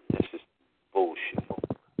 This is bullshit.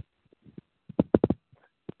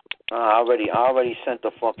 I already sent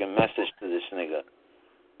a fucking message to this nigga.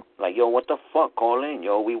 Like, yo, what the fuck? Call in,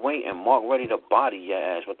 yo. We waiting. Mark ready to body your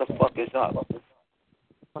ass. What the fuck is up?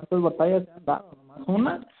 ¿Cuántas batallas te han dado? ¿Nomás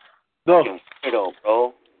una? Dos. Pero,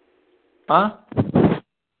 bro. ¿Ah?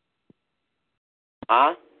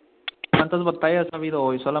 ¿Ah? ¿Cuántas batallas ha habido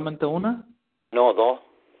hoy? ¿Solamente una? No, dos.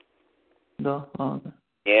 Dos, okay.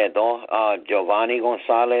 Yeah, dos. Giovanni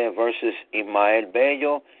González versus Ismael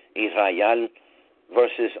Bello y Rayal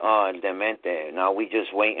versus El Demente. Now we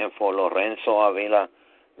just waiting for Lorenzo Avila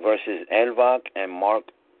versus Elvac and Mark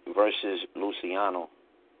versus Luciano.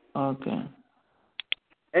 Okay.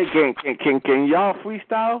 Hey, can y'all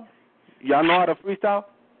freestyle? Y'all know how to freestyle?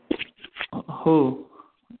 Who?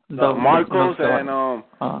 Marcos and No,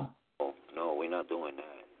 we're not doing that.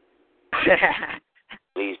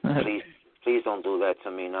 Please don't do that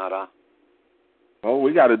to me, Nara. Oh,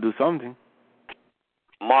 we got to do something.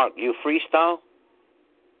 Mark, you freestyle?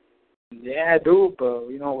 Yeah, I do, but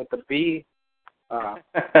with the beat. Oh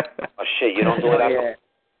shit, you don't do it a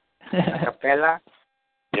cappella?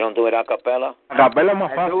 You don't do it a cappella? A cappella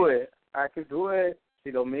más fácil. I do it. I can do it.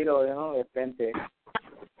 Si lo miro, de repente.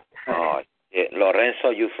 Oh, yeah.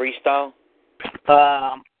 Lorenzo, you freestyle?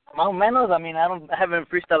 Más o menos. I mean, I haven't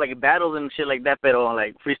freestyle like battles and shit like that, pero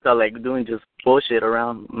like freestyle like doing just bullshit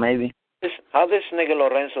around, maybe. How this nigga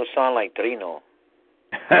Lorenzo sound like Trino?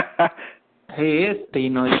 He is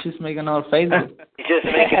Trino. He's just making our Facebook. He's just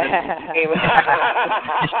making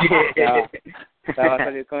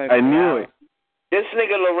I knew it. This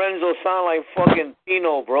nigga Lorenzo sound like fucking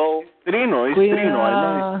Trino, bro. Trino, it's Trino. I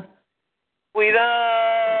know it.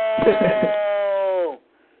 Cuidado!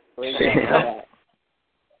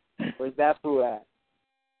 Where's that fool at?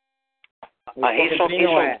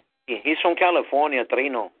 He's from California,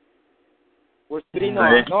 Trino. Where's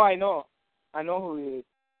Trino? No, I know. I know who he is.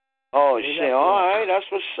 Oh shit! All right,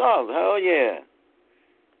 that's what's up. Hell yeah.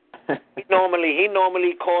 he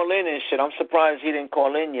normally call in and shit. I'm surprised he didn't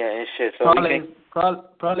call in yet and shit. So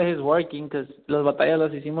probably he's working because las batallas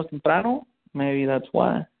las hicimos temprano. Maybe that's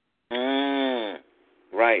why.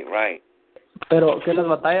 Right. Pero que las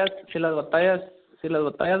batallas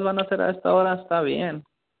van a ser a esta hora está bien.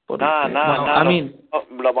 Porque,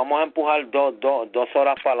 lo vamos a empujar 2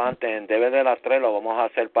 horas para adelante. En vez de las 3 lo vamos a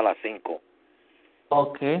hacer para las 5.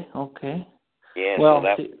 Okay. Yeah,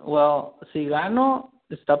 si gano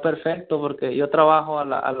está perfecto porque yo trabajo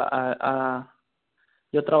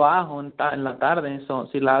yo trabajo en la tarde. So,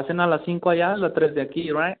 si la hacen a las 5 allá, a las 3 de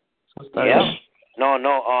aquí, right? So, está bien. No.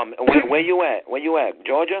 Where you at?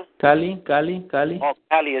 Georgia? Cali. Oh,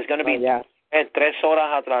 Cali is gonna be en 3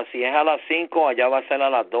 horas atrás. Si es a las 5, allá va a ser a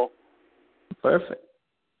las 2. Perfect.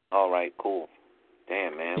 All right, cool.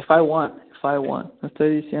 Damn, man. If I want. No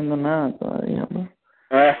estoy diciendo nada todavía, ¿no?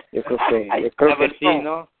 Yo creo que sí,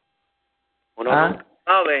 ¿no? Uno no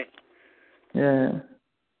sabe. Yeah.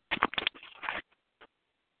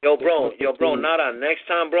 Yo, bro, Nada. Next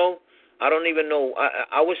time, bro, I don't even know.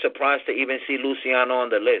 I was surprised to even see Luciano on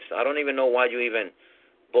the list. I don't even know why you even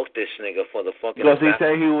booked this nigga for the fucking... Because he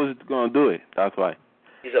said he was going to do it. That's why.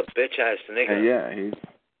 He's a bitch-ass nigga. Yeah, he's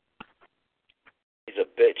a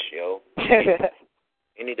bitch, yo.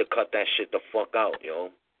 You need to cut that shit the fuck out,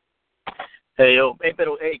 yo. Hey,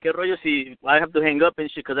 ¿qué rollo si I have to hang up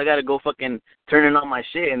and shit because I got to go fucking turning on my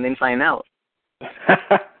shit and then sign out?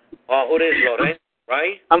 Oh, who this, Loren?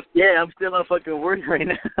 Right? I'm still on fucking work right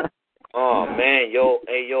now. Oh, man,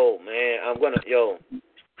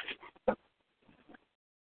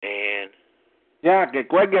 Man. Ya, que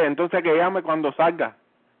cuelgue, entonces que llame cuando salga,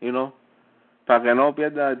 para que no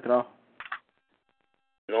pierda el trabajo.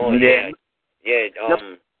 No, yeah.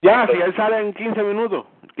 Ya, si él sale en 15 minutos,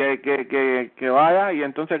 que vaya y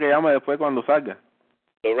entonces que llame después cuando salga.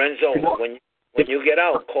 Lorenzo, when you get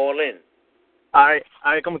out, call in. All right,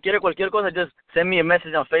 como quiera cualquier cosa, just send me a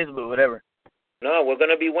message on Facebook, whatever. No, we're going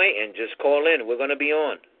to be waiting. Just call in. We're going to be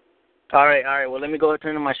on. All right. Well, let me go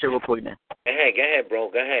turn on my shit real quick then. Go ahead, bro.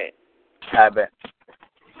 Go ahead. I bet.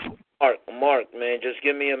 Mark, man, just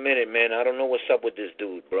give me a minute, man. I don't know what's up with this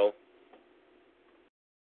dude, bro.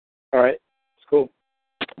 All right. It's cool.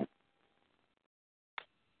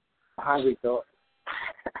 Hungry, though.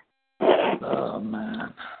 Oh,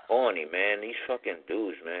 man. Horny, man. These fucking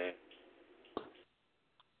dudes, man.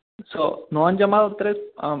 So, no han llamado 3...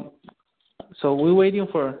 So we're waiting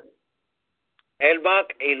for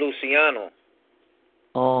Elbach y Luciano.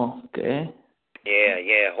 Oh, okay.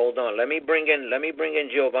 Yeah. Hold on. Let me bring in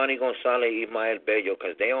Giovanni Gonzalez y Ismael Bello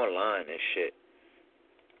because they online and shit.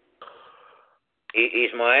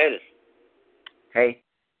 Ismael. Hey.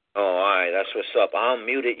 Oh, all right. That's what's up. I'll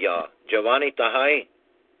mute it, y'all. Giovanni, está ahí?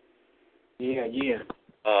 Yeah.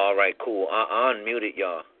 All right, cool. I'll unmute it,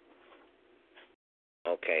 y'all.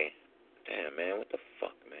 Okay. Damn, man. What the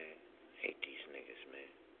fuck, man? I hate these niggas,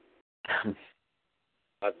 man.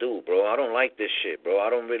 I do, bro. I don't like this shit, bro. I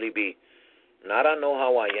don't really be... Not I know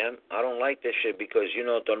how I am. I don't like this shit because,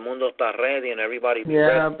 todo el mundo está ready and everybody be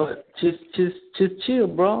ready. Yeah, but just chill,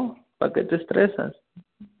 bro. ¿Para qué te estresas?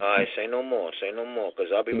 All right, say no more,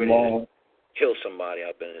 because I'll be ready to kill somebody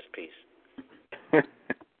up in this piece. What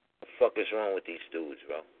the fuck is wrong with these dudes,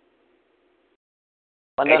 bro?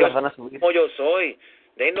 Yo soy.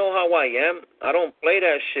 They know how I am. I don't play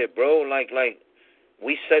that shit, bro. Like,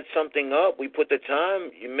 we set something up, we put the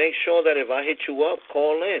time, you make sure that if I hit you up,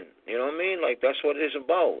 call in. You know what I mean? Like, that's what it's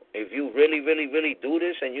about. If you really, really, really do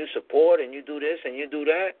this and you support and you do this and you do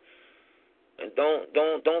that, and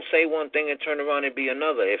don't say one thing and turn around and be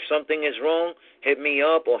another. If something is wrong, hit me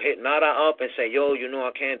up or hit Nada up and say, yo, you know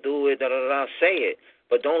I can't do it, da-da-da, say it.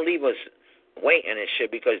 But don't leave us waiting and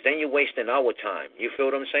shit, because then you're wasting our time. You feel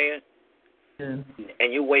what I'm saying? Yeah.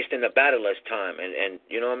 And you're wasting the battler's time. And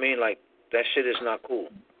you know what I mean? Like, that shit is not cool.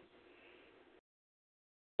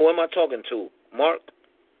 Who am I talking to? Mark?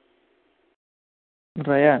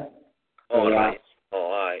 Ryan. Oh, Ryan. Oh,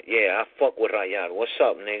 all right. Yeah, I fuck with Ryan. What's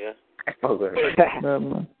up, nigga?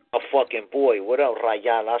 A fucking boy. What up,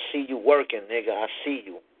 Ryan? I see you working, nigga. I see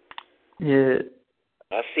you. Yeah.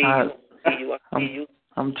 I see you. I see you.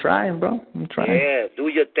 I'm trying, bro. I'm trying. Yeah, do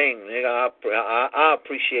your thing, nigga. I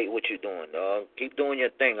appreciate what you're doing, dog. Keep doing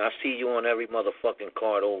your thing. I see you on every motherfucking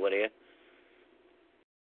card over there.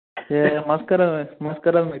 Yeah,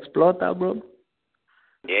 máscara me explota, bro.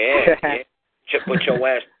 Yeah, yeah. Put your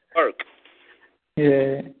ass to work.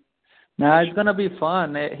 Yeah. Nah, it's gonna be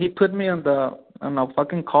fun. He put me on a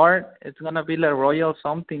fucking card. It's gonna be like Royal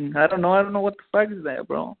something. I don't know what the fuck is that,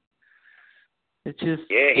 bro. It's just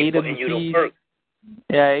he's putting you to work.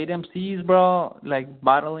 Yeah, 8 MCs, bro, like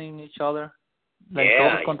battling each other. Like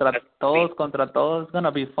todos contra todos. It's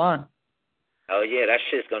gonna be fun. Oh yeah, that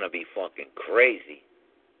shit's gonna be fucking crazy.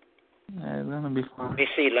 Yeah, it's gonna be fun.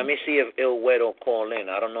 Let me see if Il Güero call in.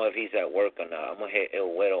 I don't know if he's at work or not. I'm gonna hit Il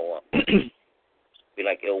Güero up. Be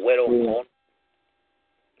like, Il Güero call.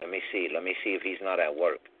 Let me see if he's not at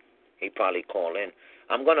work. He probably call in.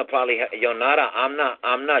 I'm gonna probably Nada, I'm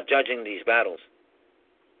not judging these battles.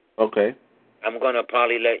 Okay. I'm gonna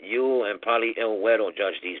probably let you and probably Il Güero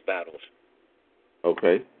judge these battles.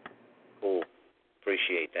 Okay. Cool.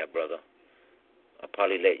 Appreciate that, brother. I'll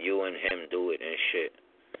probably let you and him do it and shit.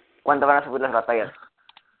 ¿Cuándo van a subir las batallas?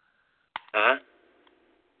 ¿Ah?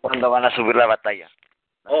 ¿Cuándo van a subir la batalla?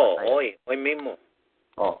 Hoy mismo.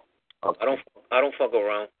 Oh, okay. I don't fuck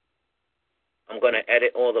around. I'm gonna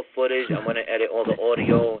edit all the footage. I'm gonna edit all the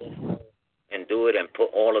audio and do it and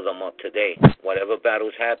put all of them up today. Whatever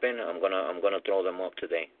battles happen, I'm gonna throw them up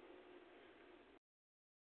today.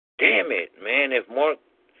 Damn it, man! If Mark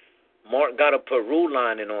got a Peru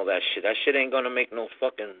line and all that shit ain't gonna make no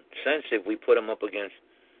fucking sense if we put him up against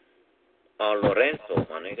Lorenzo,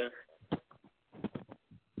 my nigga.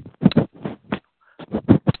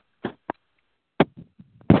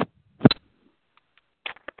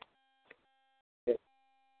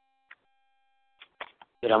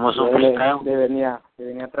 Tiramos un freestyle. Debería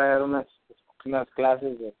traer unas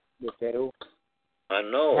clases de Perú. I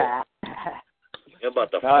know. You're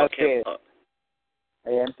about to fuck him up.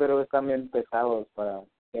 Allá en Perú están bien pesados para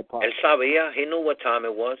hip-hop. Él sabía. He knew what time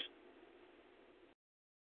it was.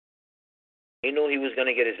 He knew he was going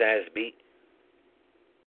to get his ass beat.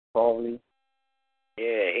 Probably.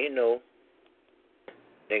 Yeah, he knew.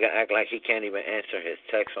 Nigga act like he can't even answer his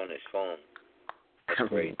text on his phone. That's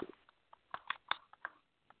crazy.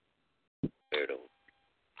 Weirdo.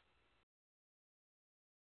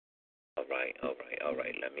 All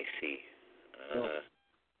right. Let me see.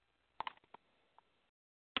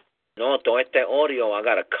 No, todo este audio, I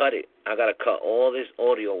gotta cut it. I gotta cut all this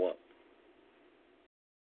audio up.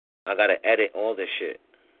 I gotta edit all this shit.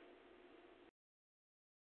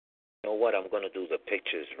 You know what? I'm gonna do the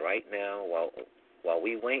pictures right now while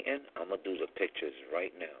we waiting. I'm gonna do the pictures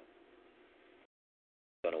right now.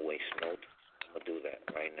 I'm gonna waste no time. I'm gonna do that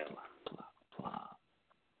right now.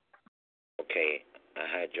 Okay,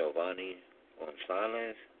 I had Giovanni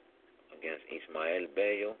Gonzalez against Ismael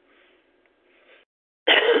Bello.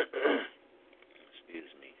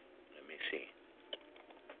 Excuse me. Let me see.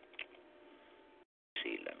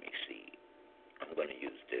 Let me see. I'm going to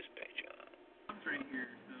use this picture. It's right here,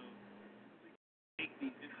 so take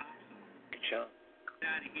these hops on. Picture?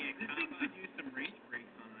 This thing could use some race brakes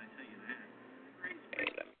on it, I tell you that. Okay,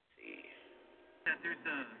 let me see. That there's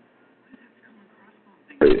a what is that skull and crossbones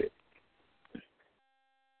thing?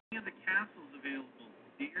 Any of the castles available?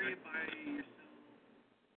 The area by yourself.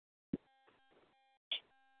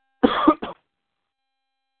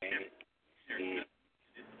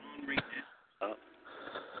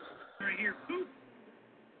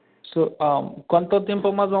 So, ¿cuánto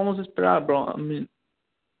tiempo más vamos a esperar, bro? I mean,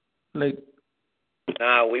 like.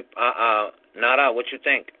 Nada, what you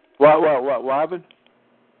think? What happened?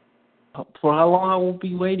 For how long I will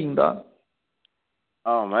be waiting, dog?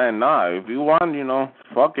 Oh man, nah. If you want,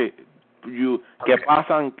 fuck it. Que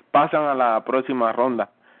pasan a la próxima ronda.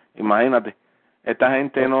 Imagínate, esta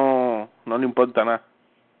gente no le importa nada.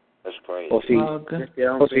 That's crazy. O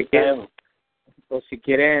si quieren o si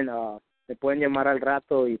quieren, me pueden llamar al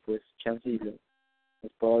rato y pues chance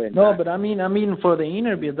les puedo vender. No, but I mean for the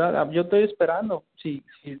interview, dog, yo estoy esperando. Si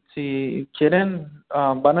quieren,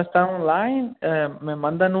 van a estar online, me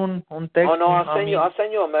mandan un text. Oh no, I'll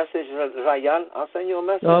send you a message, Rayal. I'll send you a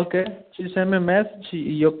message. Okay, sí, send me a message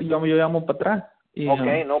y yo llamo para atrás. Y,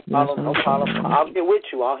 okay, no problem. I'll get with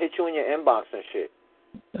you. I'll hit you in your inbox and shit.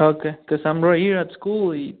 Okay, because I'm right here at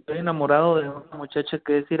school y estoy enamorado de una muchacha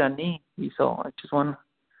que es iraní, y so I just want.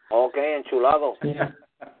 Okay, enchulado. Yeah.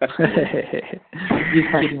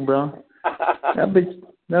 Just kidding, bro. That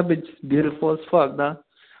bitch beautiful as fuck, dog.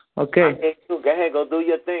 Okay. Go ahead, go do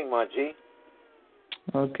your thing, my G.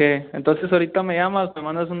 Okay, entonces ahorita me llamas, me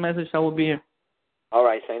mandas un message, I will be here. All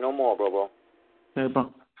right, say no more, bro. Okay,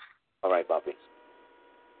 bro. All right, papi.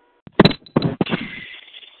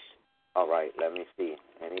 All right, let me see.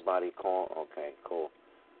 Anybody call? Okay, cool.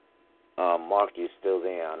 Mark, you still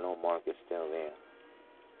there? I know Mark is still there.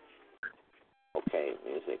 Okay,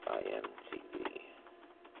 music, I Am TV.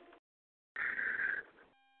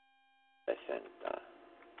 60.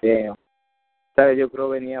 Damn. ¿Sabes? Yo creo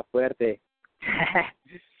venía fuerte.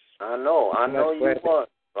 I know you was,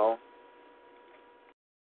 bro.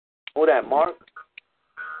 Who that, Mark?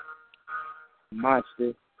 Much,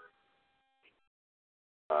 dude.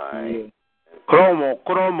 All right.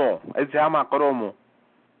 Cromo. Él se llama Cromo.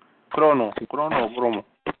 Cromo.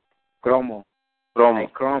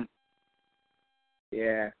 Like Chrome.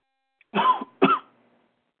 Yeah.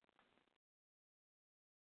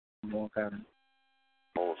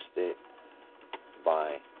 Hosted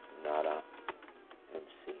by Nada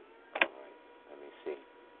MC. All right, let me see.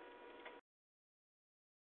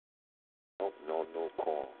 Nope, no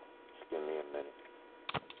call. Just give me a minute.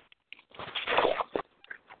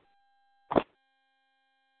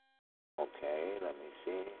 Okay, let me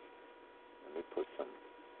see. Let me put some.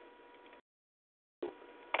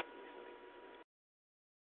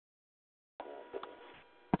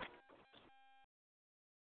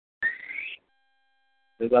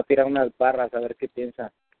 Les voy a tirar unas barras a ver qué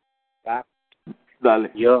piensan. Va.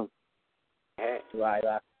 Dale. Yo.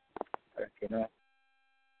 Va. Para que no.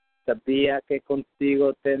 Sabía que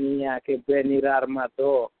contigo tenía que venir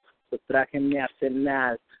armado. Yo traje mi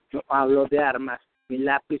arsenal. No hablo de armas. Mi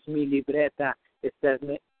lápiz, mi libreta. Esta es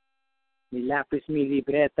mi lápiz, mi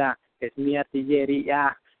libreta. Es mi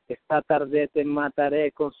artillería. Esta tarde te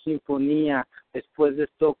mataré con sinfonía. Después de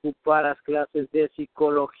esto ocuparás clases de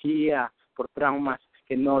psicología. Por traumas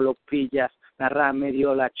que no lo pillas. La RA me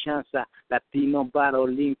dio la chanza. Latino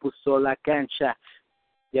Barolín puso la cancha.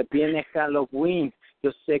 Ya viene Halloween.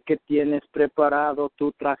 Yo sé que tienes preparado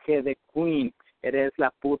tu traje de Queen. Eres la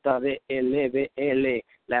puta de LBL,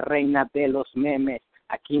 la reina de los memes.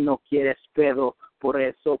 Aquí no quieres pedo, por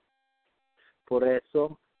eso,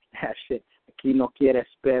 aquí no quieres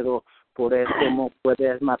pedo, por eso no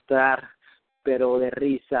puedes matar, pero de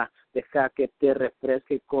risa. Deja que te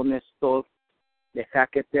refresque con esto, deja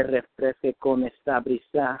que te refresque con esta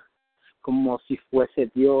brisa. Como si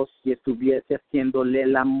fuese Dios y estuviese haciéndole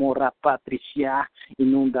el amor a Patricia.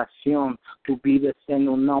 Inundación, tú vives en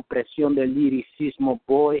una opresión del liricismo,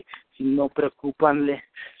 boy. Si no pregúntale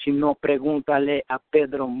a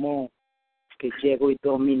Pedro Mo, que llegó y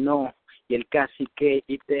dominó, y el cacique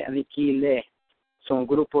y te aniquilé. Son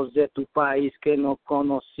grupos de tu país que no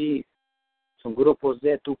conocí. Son grupos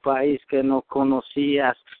de tu país que no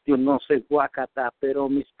conocías. Yo no soy Guacata, pero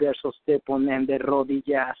mis versos te ponen de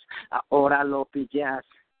rodillas. Ahora lo pillas.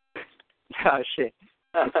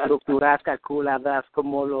 Estructuras calculadas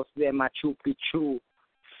como los de Machu Picchu.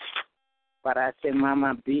 Para ese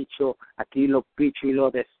mamabicho, aquí lo picho y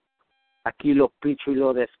lo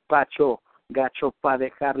despacho. Gacho pa'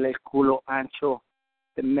 dejarle el culo ancho.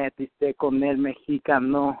 Te metiste con el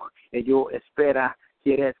mexicano. Ello espera.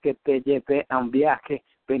 ¿Quieres que te lleve a un viaje?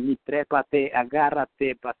 Ven y trépate,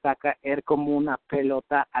 agárrate, vas a caer como una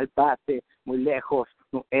pelota al bate. Muy lejos,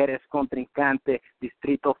 no eres contrincante.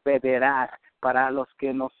 Distrito Federal, para los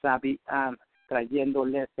que no sabían.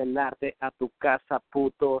 Trayéndoles el arte a tu casa,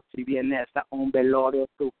 puto. Si vienes a un velorio,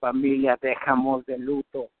 tu familia dejamos de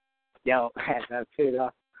luto. Yo, that's it.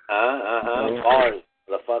 Bars,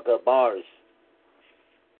 the fucker bars.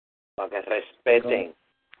 Para que respeten.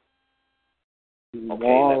 No,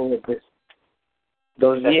 pues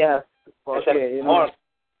 2 días. Porque, Mark.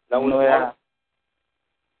 That was Mark.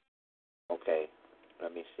 Okay,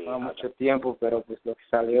 let me see. No mucho tiempo, pero pues lo que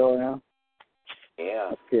salió, ¿no? Yeah.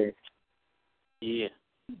 Okay. Yeah.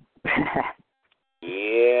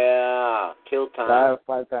 Yeah. Kill time.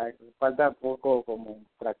 Falta poco como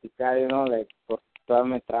practicar, ¿no? Por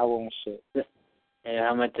todavía me trabo un shit.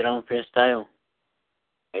 Déjame tirar un freestyle.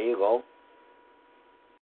 There you go.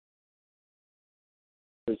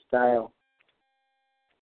 freestyle.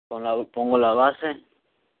 Pongo la base.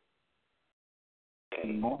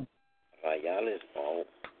 Okay. No. Rayales, no.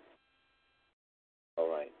 All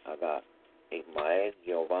right, I got Ismael,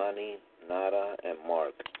 Giovanni, Nara, and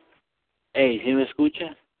Mark. Hey, ¿sí me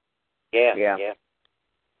escucha? Yeah.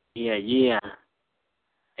 Yeah.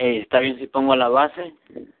 Hey, ¿está bien si pongo la base?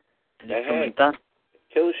 El instrumental.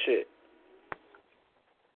 Kill shit.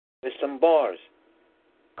 With some bars.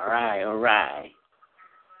 All right.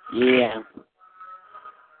 Yeah.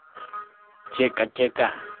 Checa.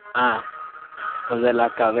 Pues de la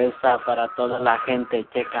cabeza para toda la gente,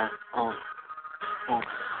 checa.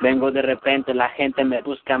 Vengo de repente, la gente me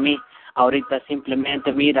busca a mí. Ahorita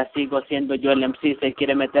simplemente, mira, sigo siendo yo el MC, se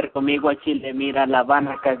quiere meter conmigo al Chile, mira, la van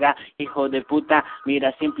a cagar, hijo de puta,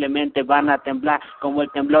 mira, simplemente van a temblar, como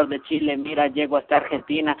el temblor de Chile, mira, llego hasta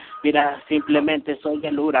Argentina, mira, simplemente soy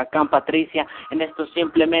el huracán Patricia, en esto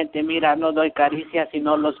simplemente, mira, no doy caricias,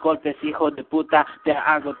 sino los golpes, hijo de puta, te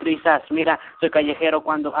hago trizas, mira, soy callejero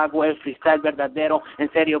cuando hago el freestyle verdadero,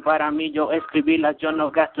 en serio, para mí, yo escribirlas, yo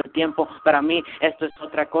no gasto el tiempo, para mí, esto es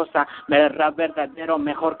otra cosa, me rap verdadero,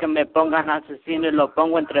 mejor que me pongan asesino y lo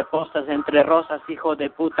pongo entre postas, entre rosas, hijo de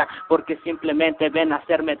puta, porque simplemente ven a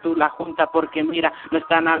hacerme tú la junta, porque mira, no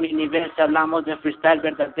están a mi nivel si hablamos de freestyle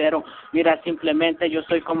verdadero, mira, simplemente yo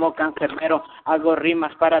soy como cancerbero, hago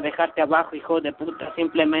rimas para dejarte abajo, hijo de puta,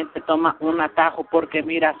 simplemente toma un atajo, porque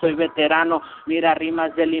mira, soy veterano, mira,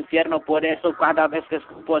 rimas del infierno, por eso cada vez que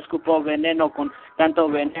escupo veneno, con tanto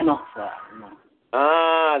veneno.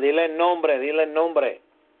 Dile el nombre.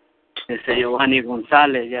 Ese Giovanni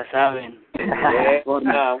González, ya saben. Yeah, I'm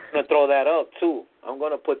going to throw that up, too. I'm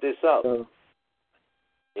going to put this up.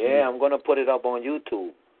 Yeah, I'm going to put it up on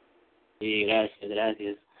YouTube. Sí,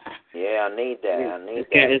 gracias. Yeah, I need that. Es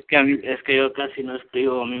que yo casi no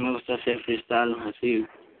escribo, a mí me gusta hacer freestyle, así,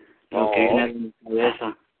 lo que viene de mi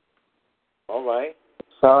cabeza. All right.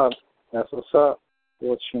 That's what's up.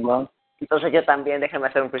 Entonces yo también, déjeme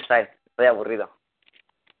hacer un freestyle. Estoy aburrido.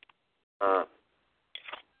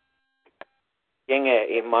 ¿Quién es?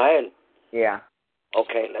 Ismael. Yeah.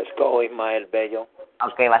 Okay, let's go, Ismael Bello.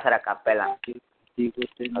 Okay, va a ser a capela. Okay.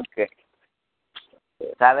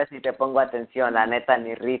 Sabes, si te pongo atención, la neta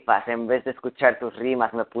ni rifas. En vez de escuchar tus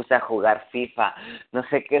rimas, me puse a jugar FIFA. No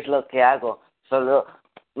sé qué es lo que hago. Se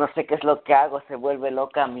vuelve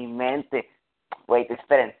loca mi mente. Wait,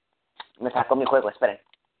 esperen. Me sacó mi juego, esperen.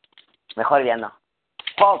 Mejor ya no.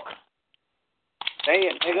 Fuck.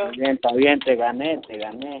 Está bien, te gané.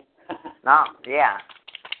 No, yeah.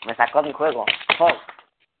 Me sacó mi juego. Fuck.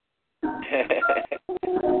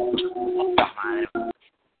 Puta madre.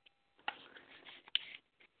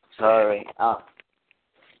 Sorry.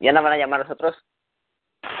 ¿Ya no van a llamar a nosotros?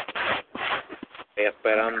 Estoy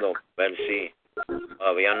esperando ver si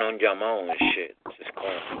había no han llamado and shit. This is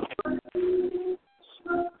cool.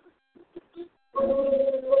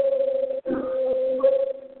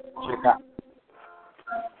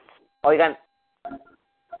 Oigan.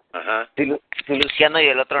 Ajá. Si Luciano y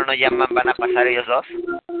el otro no llaman, ¿van a pasar ellos dos?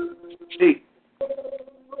 Sí.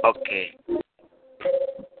 Okay.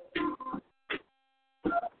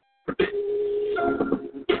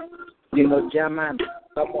 Si nos llaman,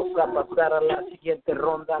 vamos a pasar a la siguiente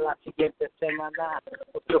ronda, la siguiente semana.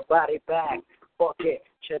 Otro body bag, porque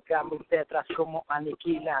checa mis letras como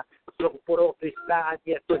aniquila. Soy puro freestyle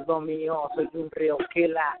y esto es lo mío. Soy un real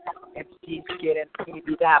killer. MCs quieren mi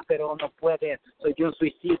vida, pero no pueden. Soy un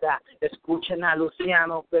suicida. Escuchen a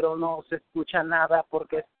Luciano, pero no se escucha nada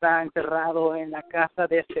porque está enterrado en la casa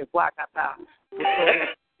de ese guacata.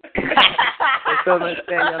 Esto no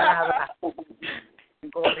enseña nada.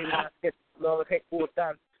 Rimas que lo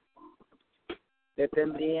ejecutan, le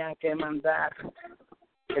tendrían que mandar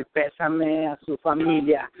el pésame a su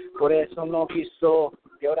familia, por eso no quiso,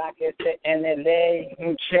 y ahora que esté en LA,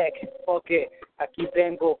 un check, porque aquí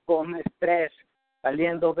vengo con estrés,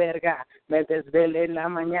 saliendo verga, me desvelé en la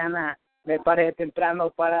mañana, me paré temprano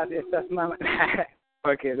para estas mamás,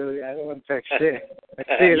 porque no hago un check shit.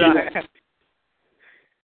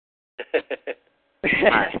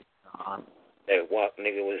 That walk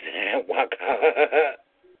nigga was walk.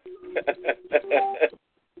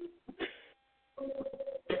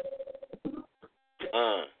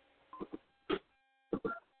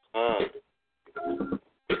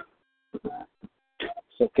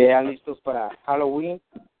 ¿Se quedan listos para Halloween?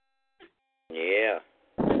 Yeah.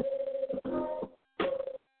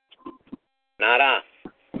 Nada.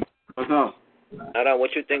 What's up? Nada,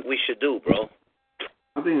 what you think we should do, bro?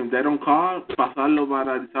 I think if they don't call, pasarlo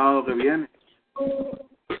para el sábado que viene.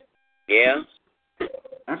 Yeah.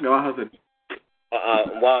 ¿Qué vas a hacer?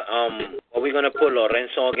 Are we gonna put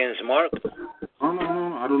Lorenzo against Mark?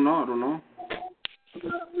 No. don't know.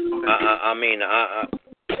 I mean,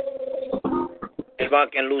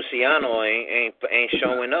 Elbach and Luciano ain't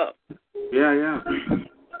showing up. Yeah.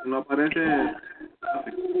 No aparece.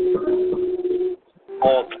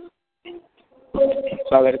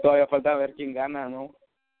 A ver, todavía falta ver quién gana, ¿no?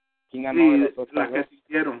 ¿Quién ganó de los otros las que dos? se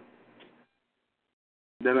hicieron.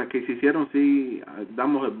 De las que se hicieron, sí,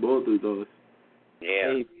 damos el voto y todo eso.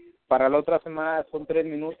 Yeah. Sí, para la otra semana son 3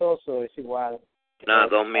 minutos o es igual. Nah,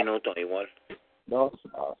 2 minutos igual. 2,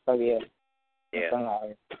 está bien. Yeah. Están a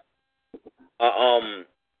ver.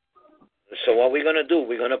 So what we're gonna do?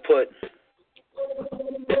 We're gonna put.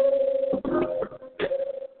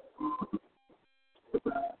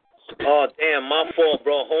 Oh damn, my fault,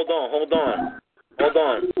 bro. Hold on.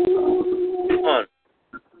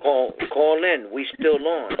 Call in. We still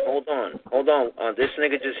on. Hold on. This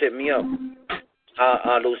nigga just hit me up.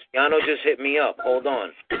 Luciano just hit me up. Hold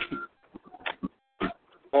on.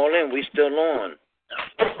 Call in. We still on.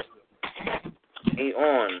 He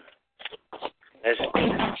on. Let's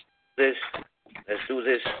do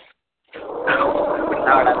this.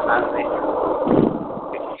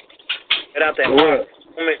 Espérate,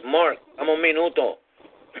 Mark, dame un minuto.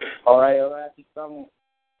 All right, aquí estamos.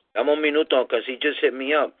 Dame un minuto, because he just hit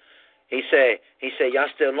me up. He said, y'all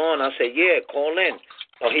still on? I said, yeah, call in.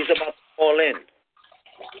 So he's about to call in.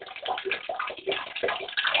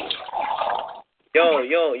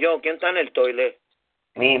 Yo, ¿quién está en el toilet?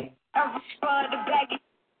 Me.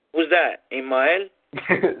 Who's that? Ismael?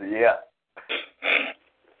 Yeah.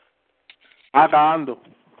 Acabando.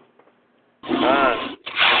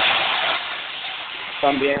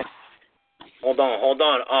 También. Hold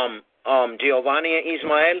on. Giovanni and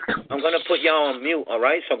Ismael, I'm gonna put y'all on mute, all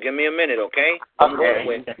right? So give me a minute, okay? Okay.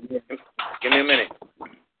 Give me a minute.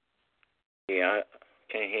 Yeah, I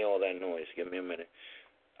can't hear all that noise. Give me a minute.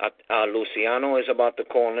 Luciano is about to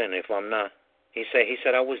call in if I'm not. He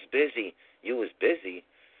said I was busy. You was busy?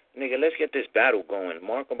 Nigga, let's get this battle going.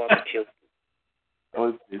 Mark about to kill.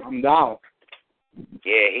 I'm down.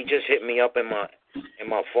 Yeah, he just hit me up in my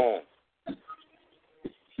phone.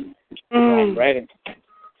 I'm ready.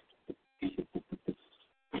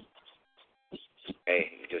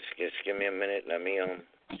 Hey, just give me a minute. Let me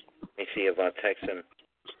see if I text him.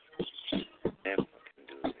 Man, fucking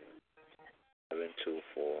dude.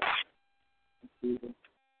 724.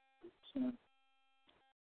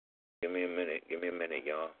 Give me a minute,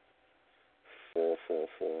 y'all.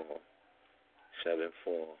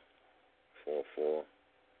 444-7444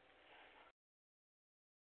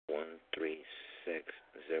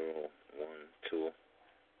 136012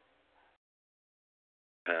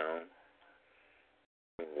 pound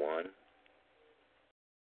 1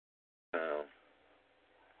 pound.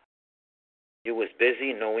 You was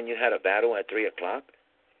busy knowing you had a battle at 3 o'clock?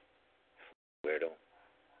 Weirdo.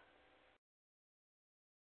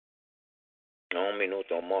 No, un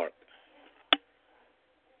minuto, Mark.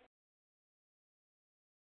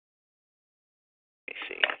 Let me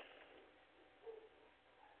see.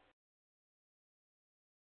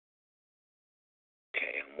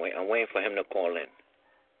 Okay, I'm waiting for him to call in.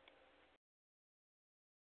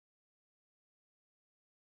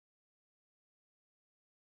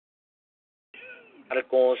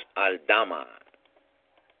 Marcos Aldama.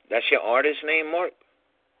 That's your artist name, Mark?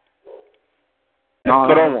 No,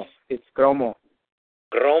 Cromo. it's Cromo.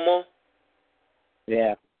 Cromo?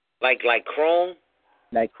 Yeah. Like Chrome?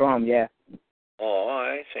 Like Chrome, yeah. Oh, all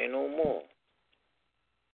right. Say no more.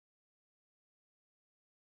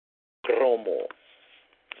 Cromo.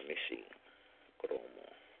 Let me see. Cromo.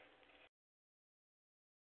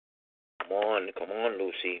 Come on,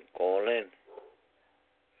 Lucy. Call in.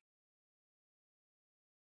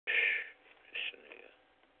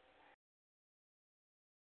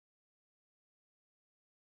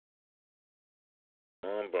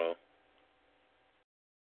 Come on, bro.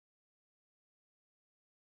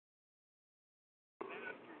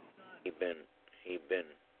 He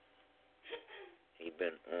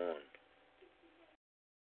been on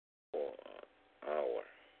for an hour.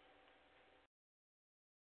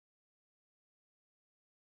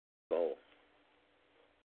 Go.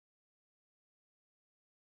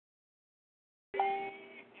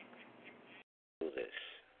 Do this.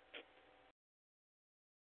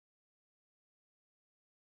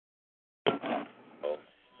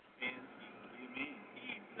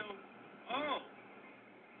 Oh.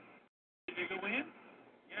 Did they go in?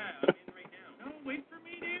 Yeah, I'm in right now. No, wait for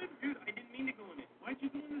me, dude. Dude, I didn't mean to go in it. Why'd you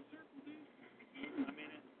go in the circle, dude? I'm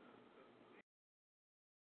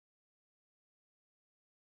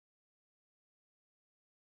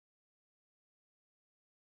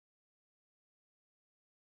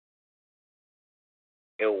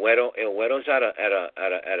Güero's at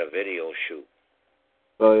a video shoot.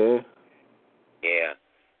 Oh, yeah?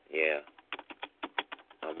 Yeah.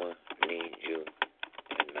 I'ma need you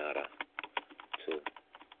and Nara to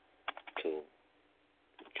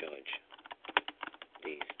judge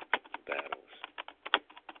these battles.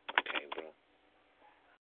 Okay, bro.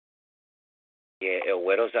 Yeah, El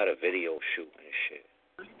Güero's at a video shoot and shit.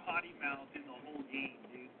 First potty mouth in the whole game,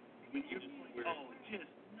 dude. When you're just like, just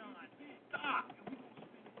not stop.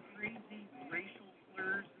 Crazy racial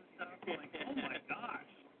slurs and stuff. Like, oh my gosh.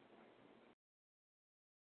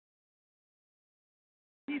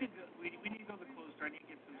 We need to go to the clothes store. I need to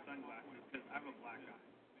get some sunglasses because I have a black eye.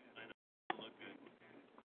 I know. Look good.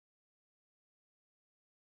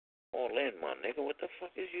 Oh, Lynn, my nigga, what the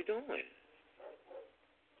fuck is you doing?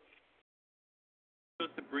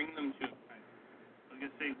 Supposed to bring them to. I was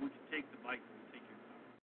gonna say, would you take the bike? We'll take your car.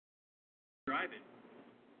 Drive it.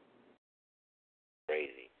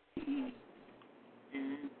 Crazy.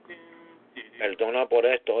 Perdona por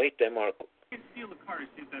esto, ¿oíste, Marco? You can steal the car to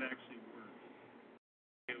see if that actually works.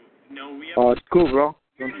 No, we have. Oh, it's cool, bro.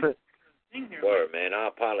 Don't trip. Word, man. I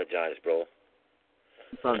apologize, bro.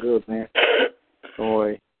 It's all good, man. Don't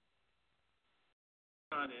worry.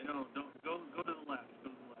 No, don't go to the left. Go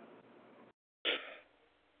to the left.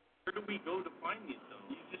 Where do we go to find these, though?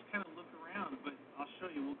 You just kind of look around, but I'll show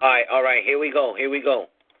you. All right. Here we go. He's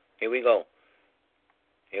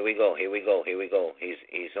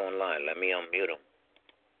online. Let me unmute him.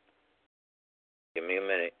 Give me a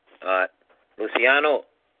minute. Luciano.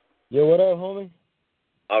 Yo, what up, homie?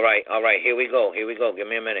 All right. Here we go. Give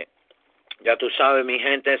me a minute. Ya tú sabes, mi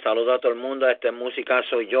gente, saluda a todo el mundo. Esta es Música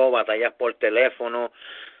Soy Yo, batallas por teléfono.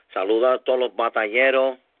 Saluda a todos los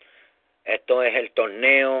batalleros. Esto es el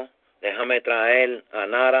torneo. Déjame traer a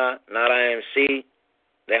Nara MC.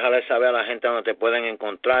 Déjale saber a la gente dónde te pueden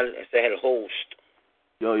encontrar. Este es el host.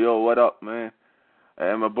 Yo, what up, man?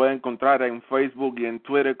 Me pueden encontrar en Facebook y en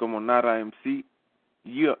Twitter como Nara MC.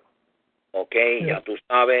 Yeah. Ok, ya tú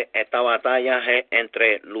sabes, esta batalla es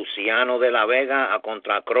entre Luciano de la Vega a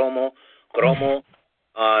contra Cromo.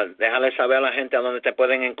 Déjale saber a la gente a dónde te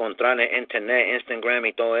pueden encontrar en internet, Instagram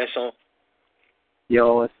y todo eso.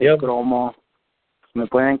 Yo, Cromo. Me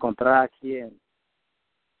pueden encontrar aquí en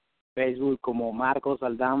Facebook como Marcos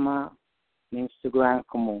Aldama, en Instagram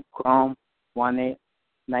como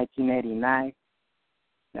Chrome1989.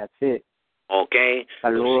 That's it. Ok.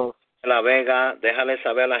 Saludos. La Vega, déjale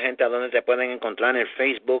saber a la gente a dónde te pueden encontrar en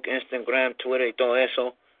Facebook, Instagram, Twitter y todo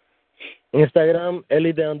eso. Instagram,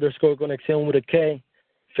 Elite_Conexión with a K.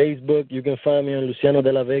 Facebook, you can find me on Luciano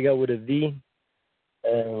de la Vega with a V.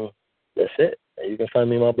 That's it. You can find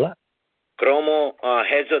me in my blog. Cromo,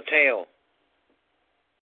 heads or tail?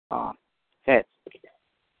 Heads.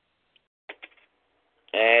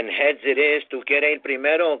 And heads it is. ¿Tú quieres ir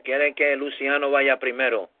primero o quieres que Luciano vaya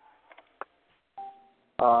primero?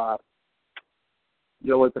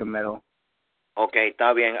 Yo voy primero. Ok,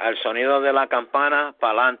 está bien. Al sonido de la campana,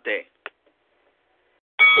 pa'lante.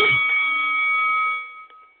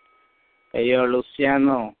 Yo,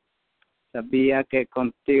 Luciano, sabía que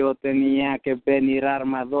contigo tenía que venir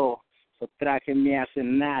armado. Yo traje mi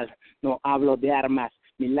arsenal, no hablo de armas,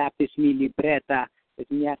 mi lápiz, mi libreta, es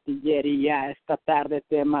mi artillería. Esta tarde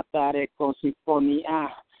te mataré con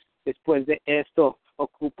sinfonía. Después de esto,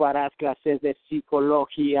 ocuparás clases de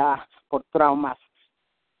psicología por traumas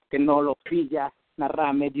que no lo pillas.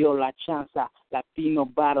 Narra me dio la chance, Latino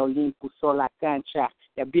Barolín puso la cancha.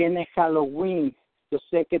 Ya viene Halloween, yo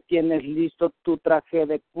sé que tienes listo tu traje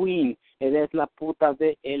de Queen. Eres la puta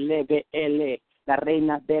de LBL, la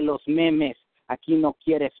reina de los memes. Aquí no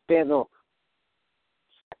quieres pedo,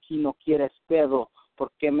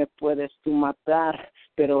 porque me puedes tú matar,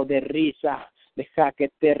 pero de risa. Deja que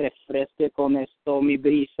te refresque con esto mi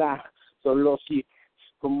brisa. Solo si,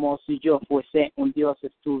 como si yo fuese un dios,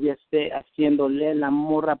 estuviese haciéndole la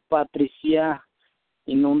morra Patricia.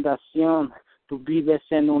 Inundación, tú vives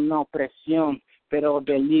en una opresión, pero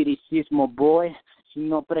del liricismo, boy. Si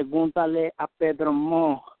no, pregúntale a Pedro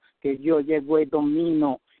Mo, que yo llego y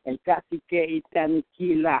domino el cacique y te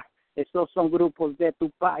aniquila. Esos son grupos de tu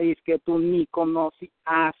país que tú ni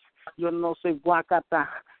conocías. Yo no soy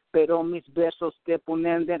Guacata, pero mis versos te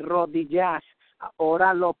ponen de rodillas.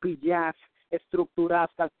 Ahora lo pillas, estructuras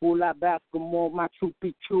calculadas como Machu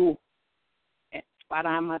Picchu.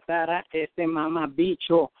 Para matar a este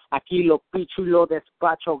mamabicho, aquí lo picho y lo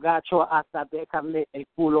despacho gacho hasta dejarle el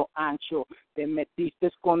culo ancho. Te metiste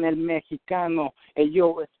con el mexicano,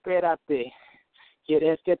 yo espérate,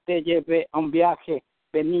 ¿quieres que te lleve a un viaje?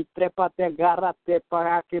 Vení, trépate, agárrate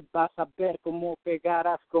para que vas a ver cómo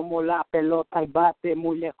pegarás como la pelota y bate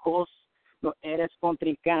muy lejos. no eres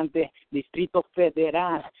contrincante. Distrito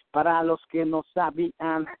Federal, para los que no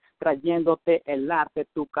sabían, trayéndote el arte,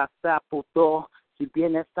 tu casa puto. Si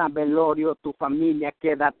vienes a velorio, tu familia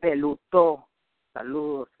queda de luto.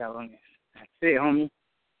 Saludos, cabrones. Sí, homie.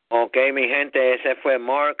 Ok, mi gente, ese fue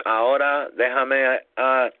Mark. Ahora déjame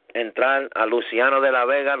entrar a Luciano de la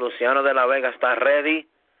Vega. Luciano de la Vega, ¿está ready?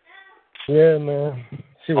 Yeah, man.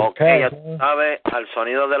 Sí, Ok, pass, ya man. sabes, al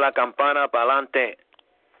sonido de la campana, para adelante.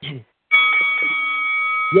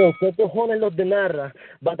 Yo, ¿qué cojones los de Narra?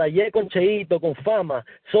 Batallé con Cheito, con Fama,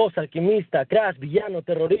 Sosa, Alquimista, Crash, Villano,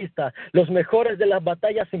 Terrorista, los mejores de las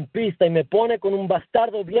batallas sin pista, y me pone con un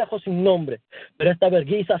bastardo viejo sin nombre. Pero esta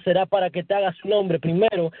vergüenza será para que te hagas un hombre.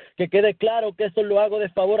 Primero, que quede claro que esto lo hago de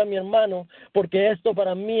favor a mi hermano, porque esto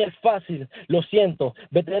para mí es fácil. Lo siento,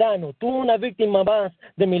 veterano, tú una víctima más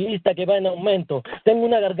de mi lista que va en aumento. Tengo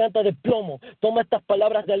una garganta de plomo, toma estas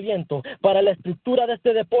palabras de aliento. Para la estructura de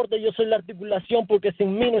este deporte yo soy la articulación, porque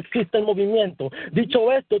sin mí no existe el movimiento.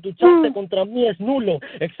 Dicho esto, tu chance contra mí es nulo.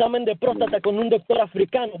 Examen de próstata con un doctor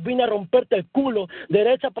africano. Vine a romperte el culo,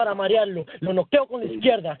 derecha para marearlo. Lo noqueo con la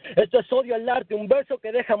izquierda. Esto es odio al arte, un verso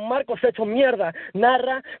que deja marcos hecho mierda.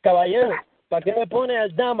 Narra, caballero. ¿Para qué me pone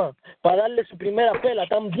al dama? Para darle su primera pela,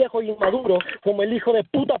 tan viejo y inmaduro como el hijo de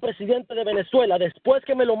puta presidente de Venezuela. Después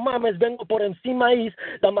que me lo mames, vengo por encima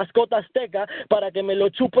la mascota azteca, para que me lo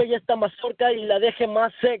chupe y esta mazorca y la deje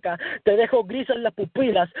más seca. Te dejo gris en las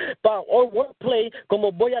pupilas, all wordplay,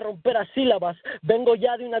 como voy a romper a sílabas. Vengo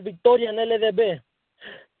ya de una victoria en LDB.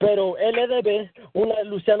 Pero LDB, una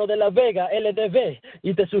Luciano de la Vega, LDB,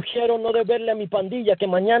 y te sugiero no deberle a mi pandilla, que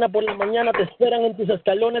mañana por la mañana te esperan en tus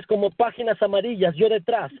escalones como páginas amarillas, yo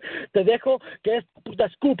detrás. Te dejo que esta puta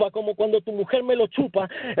escupa como cuando tu mujer me lo chupa.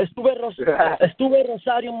 Estuve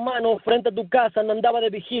rosario en mano frente a tu casa, no andaba de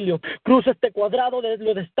vigilio. Cruzo este cuadrado,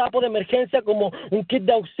 lo destapo de emergencia como un kit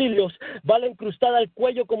de auxilios. Bala incrustada al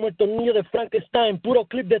cuello como el tornillo de Frankenstein. Puro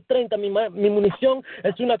clip de 30, mi munición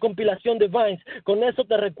es una compilación de Vines. Con eso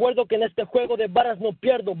te recuerdo que en este juego de varas no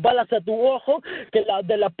pierdo. Balas a tu ojo, que la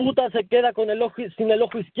de la puta se queda con el ojo, sin el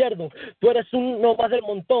ojo izquierdo. Tú eres uno más del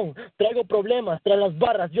montón. Traigo problemas tras las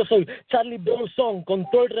barras. Yo soy Charlie Bronson,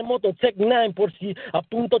 control remoto, check 9. Por si a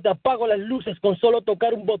punto te apago las luces con solo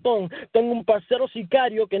tocar un botón. Tengo un parcero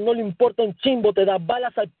sicario que no le importa un chimbo. Te da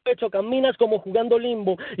balas al pecho, caminas como jugando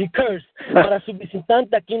limbo. Y curse, para su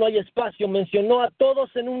visitante aquí no hay espacio. Mencionó a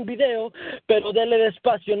todos en un video, pero dele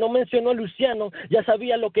despacio. No mencionó a Luciano, ya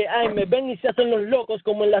sabía lo que hay. Me ven y se hacen los locos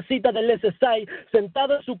como en la cita del SSI.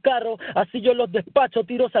 Sentado en su carro, así yo los despacho.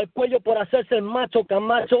 Tiros al cuello por hacerse el macho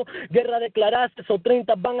Camacho. Guerra declaraste, o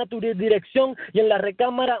 30 van a tu dirección y en la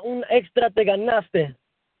recámara un extra te ganaste.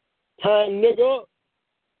 Hi, nigga.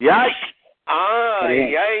 Yay.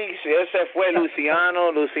 Ay, ese fue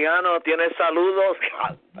Luciano. Luciano, ¿tienes saludos?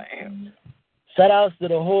 God damn. Shout outs to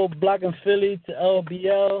the whole block in Philly, to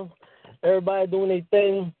LBL, everybody doing their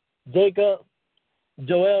thing. Jacob,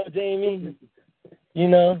 Joel, Jamie, you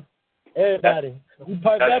know, everybody. We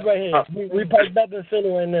parked up right here. We parked up in Philly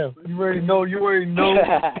right now. You already know.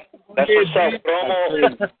 That's what's up.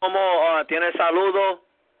 ¿Cómo tienes saludos?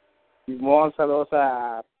 Simón, saludos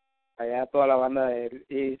a allá toda la banda del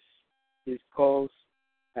East Coast,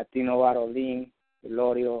 Latino Barolín,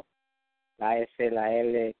 Lorio, la S, la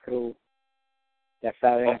L, Cruz. Ya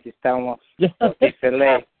saben, aquí estamos.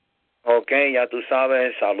 Ok, ya tú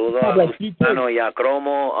sabes. Saludos a Luciano y a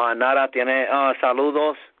Cromo. Nara tiene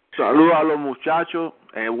saludos. Saludos a los muchachos,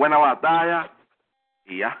 buena batalla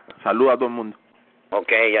y ya, saludos a todo el mundo.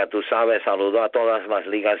 Ok, ya tú sabes, saludos a todas las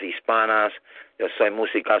ligas hispanas. Yo soy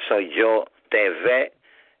Música Soy Yo TV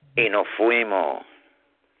y nos fuimos.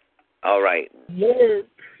 All right. Yeah.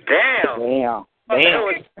 Damn.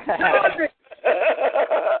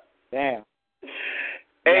 Damn.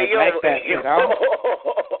 Hey, yo. Like that shit, huh?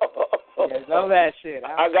 Love that shit.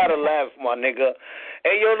 I gotta laugh, my nigga.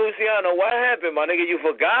 Hey, yo, Luciano, what happened, my nigga? You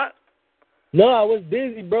forgot? No, I was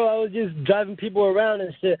busy, bro. I was just driving people around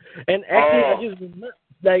and shit. And actually,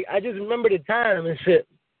 I just remember the time and shit.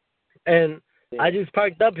 And I just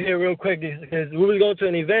parked up here real quick because we were going to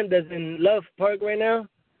an event that's in Love Park right now.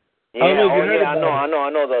 Yeah, I know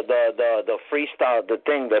the freestyle, the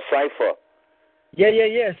thing, the cipher.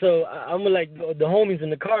 Yeah. So I'm with like the homies in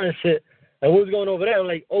the car and shit, and we was going over there. I'm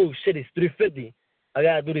like, oh shit, it's 3:50. I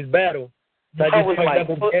gotta do this battle. So I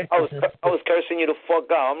was cursing you the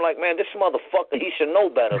fuck out. I'm like, man, this motherfucker, he should know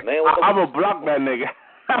better, man. I'm a block that nigga.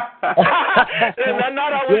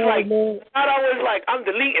 Not I was like, I'm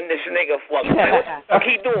deleting this nigga. Fuck, man. What the fuck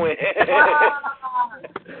he doing?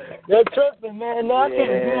 You're tripping, man. No, I can't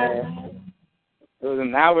do that, man. It was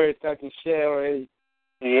an hour talking shit already.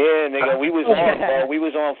 Yeah, nigga, we was on, bro. We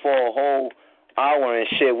was on for a whole hour and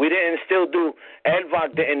shit. We didn't still do.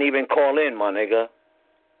 Edvok didn't even call in, my nigga.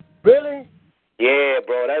 Really? Yeah,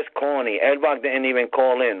 bro, that's corny. Edvok didn't even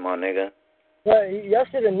call in, my nigga. Well, y'all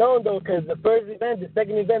should have known though, because the first event, the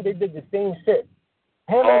second event, they did the same shit.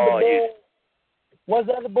 Him and the boy, what's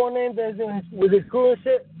the other boy name that's with his crew and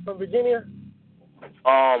shit from Virginia?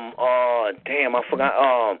 Damn, I forgot.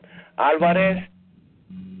 Alvarez.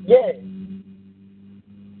 Yeah.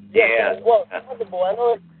 Yeah. Well, the other boy, I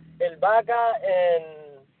know it's El Vaca and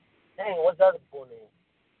dang, what's the other boy name?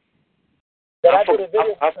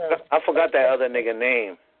 I forgot that other nigga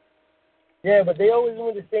name. Yeah, but they always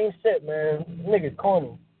doing the same shit, man. Niggas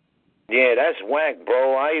corny. Yeah, that's whack,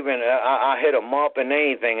 bro. I hit him up and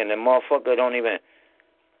anything, and the motherfucker don't even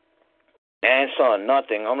answer or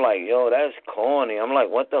nothing. I'm like, yo, that's corny. I'm like,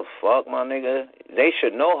 what the fuck, my nigga? They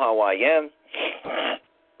should know how I am.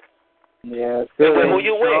 Yeah. Who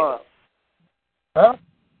you with? Huh?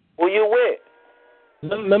 Who you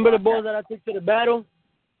with? Remember the boys that I took to the battle?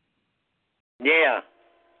 Yeah.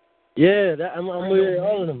 Yeah, I'm with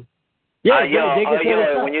all of them. Yeah, yo,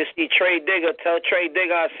 when you see Trey Digger, tell Trey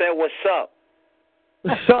Digger I said what's up.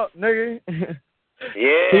 What's up, nigga?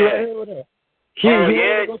 Yeah.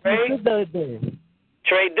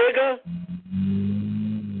 Trey Digger?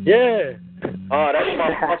 Yeah. Oh, that's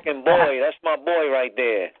my fucking boy. That's my boy right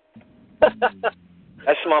there.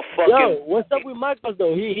 That's my fucking... Yo, what's up with Michael,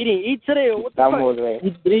 though? He didn't eat today, or what the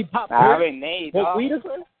fuck? Did he pop I haven't ate, dog. Weed or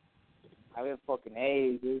something? I haven't fucking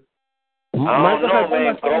ate, dude. I don't know,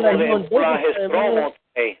 man. Promo de pular his promo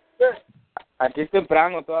today. Aquí es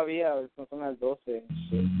temprano todavía, son las 12.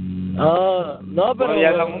 No, pero...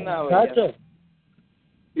 Ya la una, güey.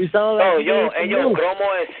 You sound like... Yo,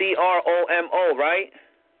 Cromo es CROMO, right?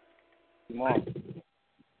 Simón.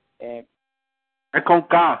 Es con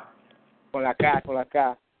K. Con la K. KROMO?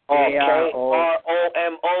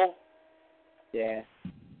 Yeah.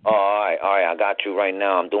 Oh, all right, I got you right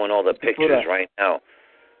now. I'm doing all the pictures right now.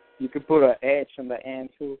 You could put an H on the end,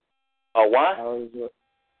 too. A what?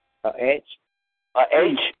 A H. A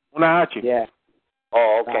H? Una H. Yeah.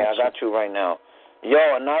 Oh, okay, I got you right now.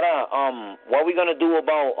 Yo, Nara, what we gonna do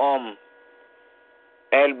about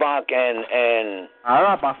Elbach and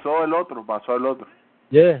Ahora pasó el otro.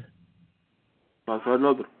 Yeah. Pasó el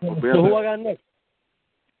otro. So who I got next?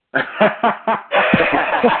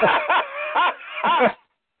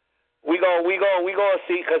 we gonna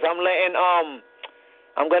see, cause I'm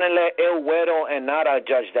gonna let El Güero and Nara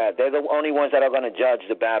judge that. They're the only ones that are gonna judge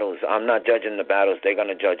the battles. I'm not judging the battles. They're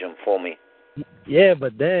gonna judge them for me. Yeah,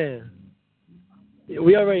 but damn,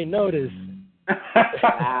 we already know this.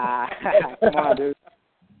 Come on, dude.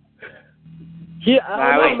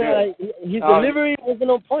 I don't know, man. Like, his delivery wasn't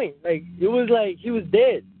on point. Like, it was like he was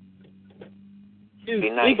dead. He was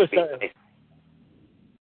asleep or something.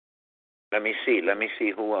 Let me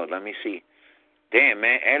see who else. Let me see. Damn,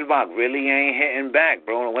 man, Elbach really ain't hitting back,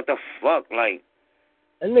 bro. What the fuck? Like,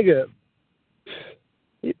 that nigga.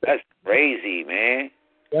 That's crazy, man.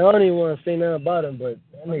 I don't even want to say nothing about him, but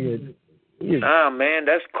that nigga. Nah, man,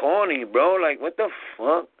 that's corny, bro. Like, what the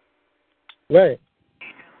fuck? Right.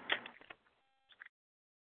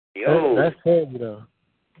 Yo. That's crazy, though.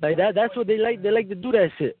 Like, that's what they like. They like to do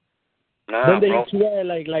that shit. Nah, then they bro. hit you out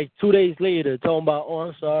like 2 days later talking about, oh,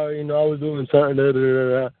 I'm sorry, I was doing something. Da, da, da,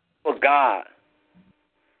 da. For God.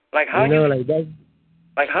 Like, how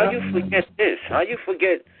how you forget this? How you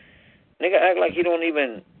forget? Nigga act like you don't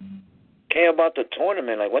even care about the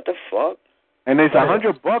tournament. Like, what the fuck? And it's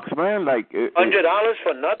 $100, man. Like $100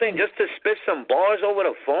 for nothing, just to spit some bars over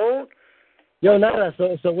the phone. Yo, Nada.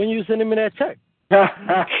 So when you sending me that check?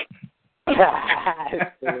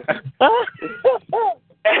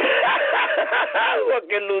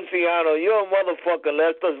 Fucking Luciano, you a motherfucker.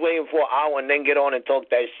 Left us waiting for an hour and then get on and talk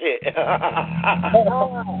that shit. I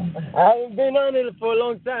haven't been on it for a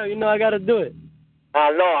long time. I gotta do it.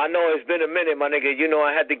 I know. It's been a minute, my nigga.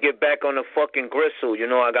 I had to get back on the fucking gristle.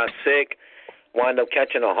 I got sick, wound up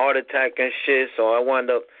catching a heart attack and shit, so I wound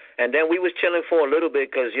up... And then we was chilling for a little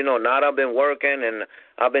bit because, now I've been working and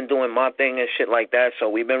I've been doing my thing and shit like that, so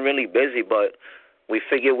we've been really busy, but we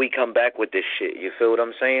figured we come back with this shit. You feel what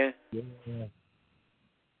I'm saying? Yeah.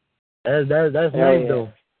 That's nice, though.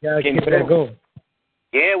 Yeah, keep that going.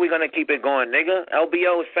 Yeah, we're going to keep it going, nigga.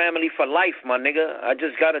 LBO is family for life, my nigga. I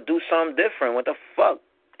just got to do something different. What the fuck?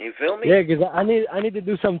 You feel me? Yeah, because I need to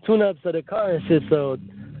do some tune-ups of the car and shit, so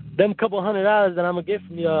them couple $100 that I'm going to get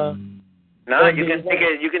from y'all. Nah, you can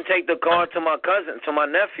take the car to my cousin, to my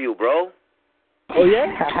nephew, bro. Oh,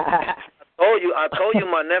 yeah? I I told you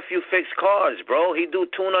my nephew fix cars, bro. He do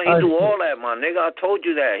tuner, he do all that, my nigga. I told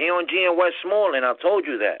you that. He on G and West Small, and I told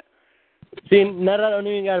you that. See, Nara don't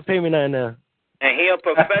even gotta pay me nothing now. And he a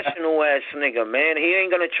professional ass nigga, man. He ain't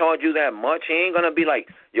gonna charge you that much. He ain't gonna be like,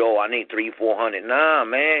 yo, I need $300-400. Nah,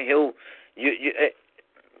 man. He'll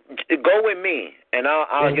go with me, and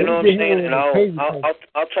I'll you know what I'm saying. And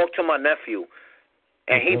I'll talk to my nephew,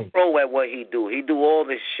 and he pro at what he do. He do all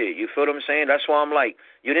this shit. You feel what I'm saying? That's why I'm like,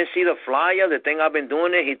 you didn't see the flyer, the thing I've been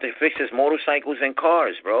doing there. He fixes motorcycles and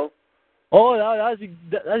cars, bro. Oh, that's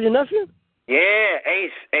your nephew? Yeah,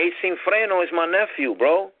 Ace Sinfreno is my nephew,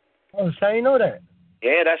 bro. Oh, so you know that?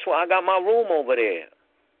 Yeah, that's why I got my room over there.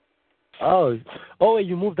 Oh, wait,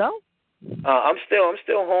 you moved out? I'm still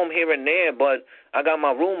home here and there, but I got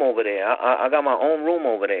my room over there. I got my own room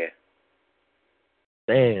over there.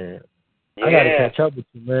 Damn. Yeah. I gotta catch up with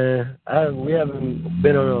you, man. We haven't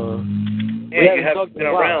been on a... Yeah, you haven't been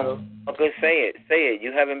around. Okay, say it.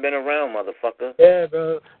 You haven't been around, motherfucker. Yeah,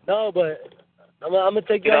 bro. No, but I'm gonna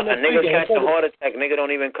take you out next weekend. A nigga catch a heart attack. Nigga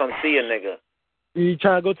don't even come see a nigga. You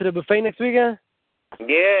trying to go to the buffet next weekend?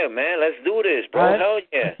 Yeah, man. Let's do this, bro. Right. Hell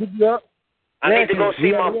yeah. Yep. I need to go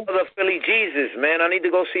see my brother Philly Jesus, man. I need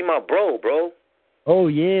to go see my bro. Oh,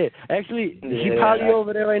 yeah. Actually, he probably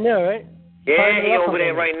over there right now, right? Yeah, he over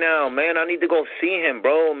there right now, man. I need to go see him,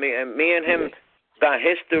 bro. Me and him got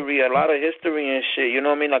history, a lot of history and shit. You know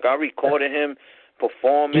what I mean? Like, I recorded him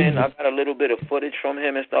performing. I got a little bit of footage from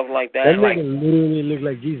him and stuff like that. That nigga literally look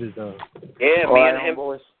like Jesus, though. Yeah, me and him.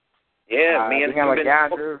 Boys. Yeah, me and him. All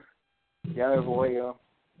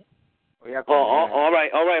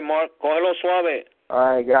right, Mark. Cógelo suave. All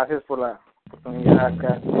right, gracias por la oportunidad.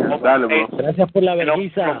 Dale, bro. Gracias por la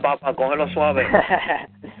vergüenza. No, papá, cógelo suave.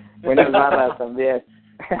 Buenas barras también.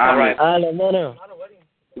 All right. Dale, hermano.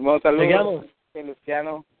 Saludos.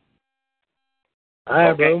 Luciano. All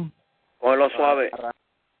right, bro. Cógelo suave.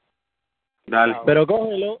 Dale. Pero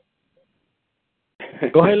cógelo.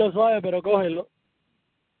 Cógelo suave, pero cógelo.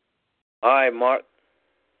 All right, Mark.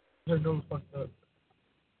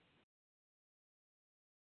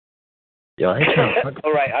 Yo, all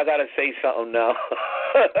right, I gotta say something now.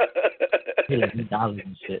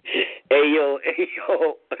 and shit. Hey yo.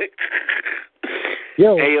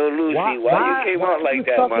 Yo, hey yo, Lucy, why you came out like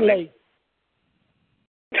that, my nigga?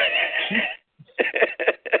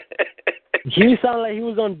 He sounded like he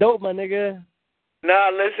was on dope, my nigga. Nah,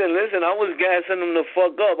 listen, I was gassing him the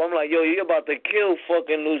fuck up. I'm like, yo, you about to kill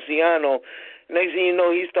fucking Luciano. Next thing you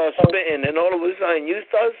know, he starts spitting, and all of a sudden, you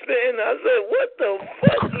start spitting. I said, what the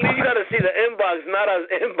fuck? You gotta see the inbox, Nada's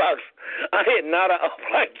inbox. I hit Nada up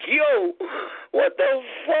like, yo, what the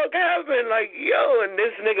fuck happened? Like, yo, and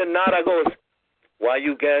this nigga Nada goes, why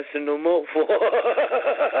you gassing them up for?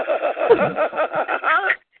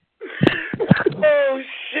 Oh,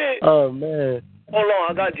 shit. Oh, man. Hold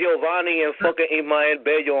on, I got Giovanni and fucking Ismael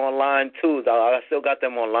Bello online, too, dog. I still got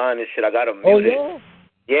them online and shit. I got them muted. Oh, yeah?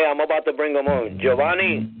 Yeah, I'm about to bring them on.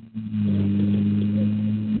 Giovanni?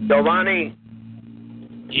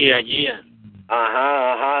 Yeah.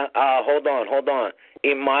 Hold on.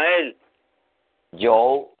 Ismael.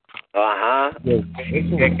 Yo. Ajá.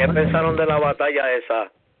 ¿Qué pensaron de la batalla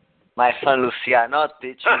esa? My son Luciano,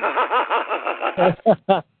 teacher.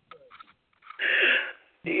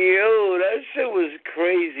 Yo, that shit was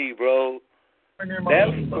crazy, bro.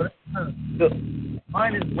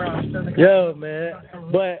 Mine is brown. Yo, man.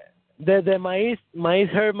 But the Maíz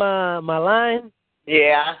heard my line.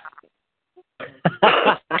 Yeah.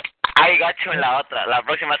 Ahí gacho en la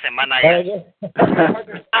próxima semana ya.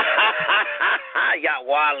 Ya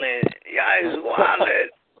es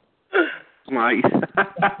wallet. Maíz.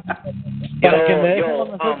 Para que me deje la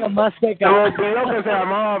maseca más seca. Yo creo que se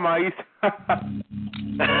llamaba Maíz.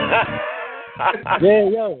 Yeah,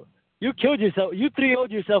 yo. You killed yourself. You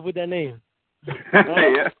 3-0'd yourself with that name.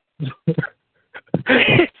 Yeah.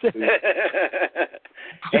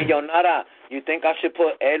 Hey, yo, Nara, you think I should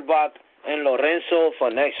put Elbach and Lorenzo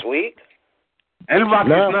for next week? Elbach is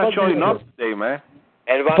not showing up today, man.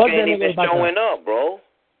 Elbach ain't even showing up, bro.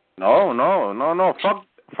 No.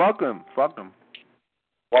 Fuck him.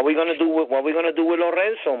 What we gonna do with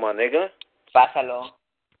Lorenzo, my nigga? Pásalo.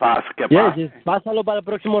 Yeah, just pásalo para el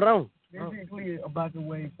próximo round. Basically a back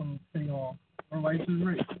away from City Hall.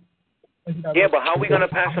 Yeah, but how are we going to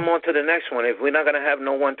pass him on to the next one if we're not going to have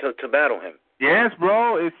no one to battle him? Yes,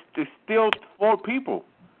 bro. It's still 4 people.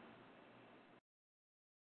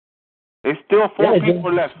 It's still 4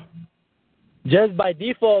 people left. Just by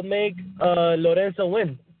default, make Lorenzo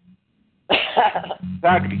win.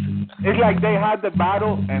 Exactly. It's like they had the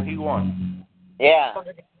battle and he won. Yeah.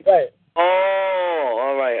 Right. Oh,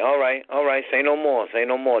 all right. Say no more.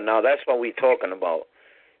 Now that's what we talking about.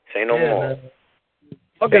 Say no more. Man.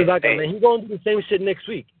 Okay, Vaca, man. He's going to do the same shit next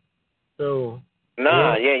week. So.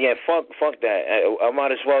 Nah, yeah. Fuck that. I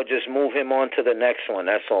might as well just move him on to the next one.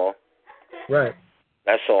 That's all. Right.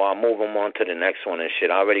 That's all. I'll move him on to the next one and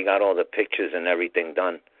shit. I already got all the pictures and everything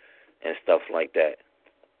done and stuff like that.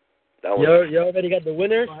 You already got the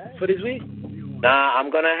winners for this week? Nah, I'm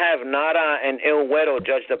going to have Nara and El Güero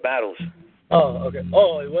judge the battles. Oh, okay.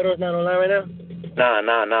 Oh, El Güero's not online right now?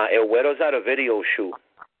 Nah. El Güero's at a video shoot.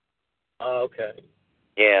 Oh, okay.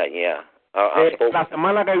 Yeah. La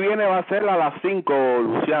semana que viene va a ser a las 5,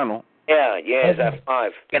 Luciano. Yeah, it's at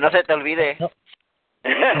 5. Que no se te olvide.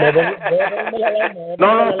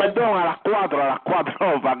 No, perdón, a las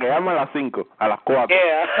 4, para que llame a las 5, a las 4.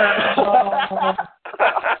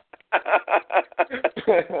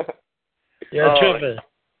 Yeah, tripping.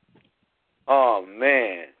 Oh,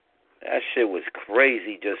 man. That shit was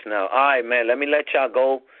crazy just now. All right, man, let me let y'all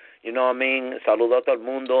go. You know what I mean? Saludo a todo el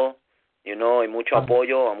mundo. You know, y mucho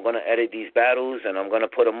apoyo. I'm going to edit these battles, and I'm going to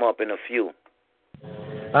put them up in a few.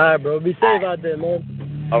 All right, bro. Be safe out there,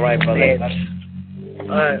 man. All right, brother. All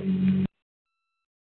right.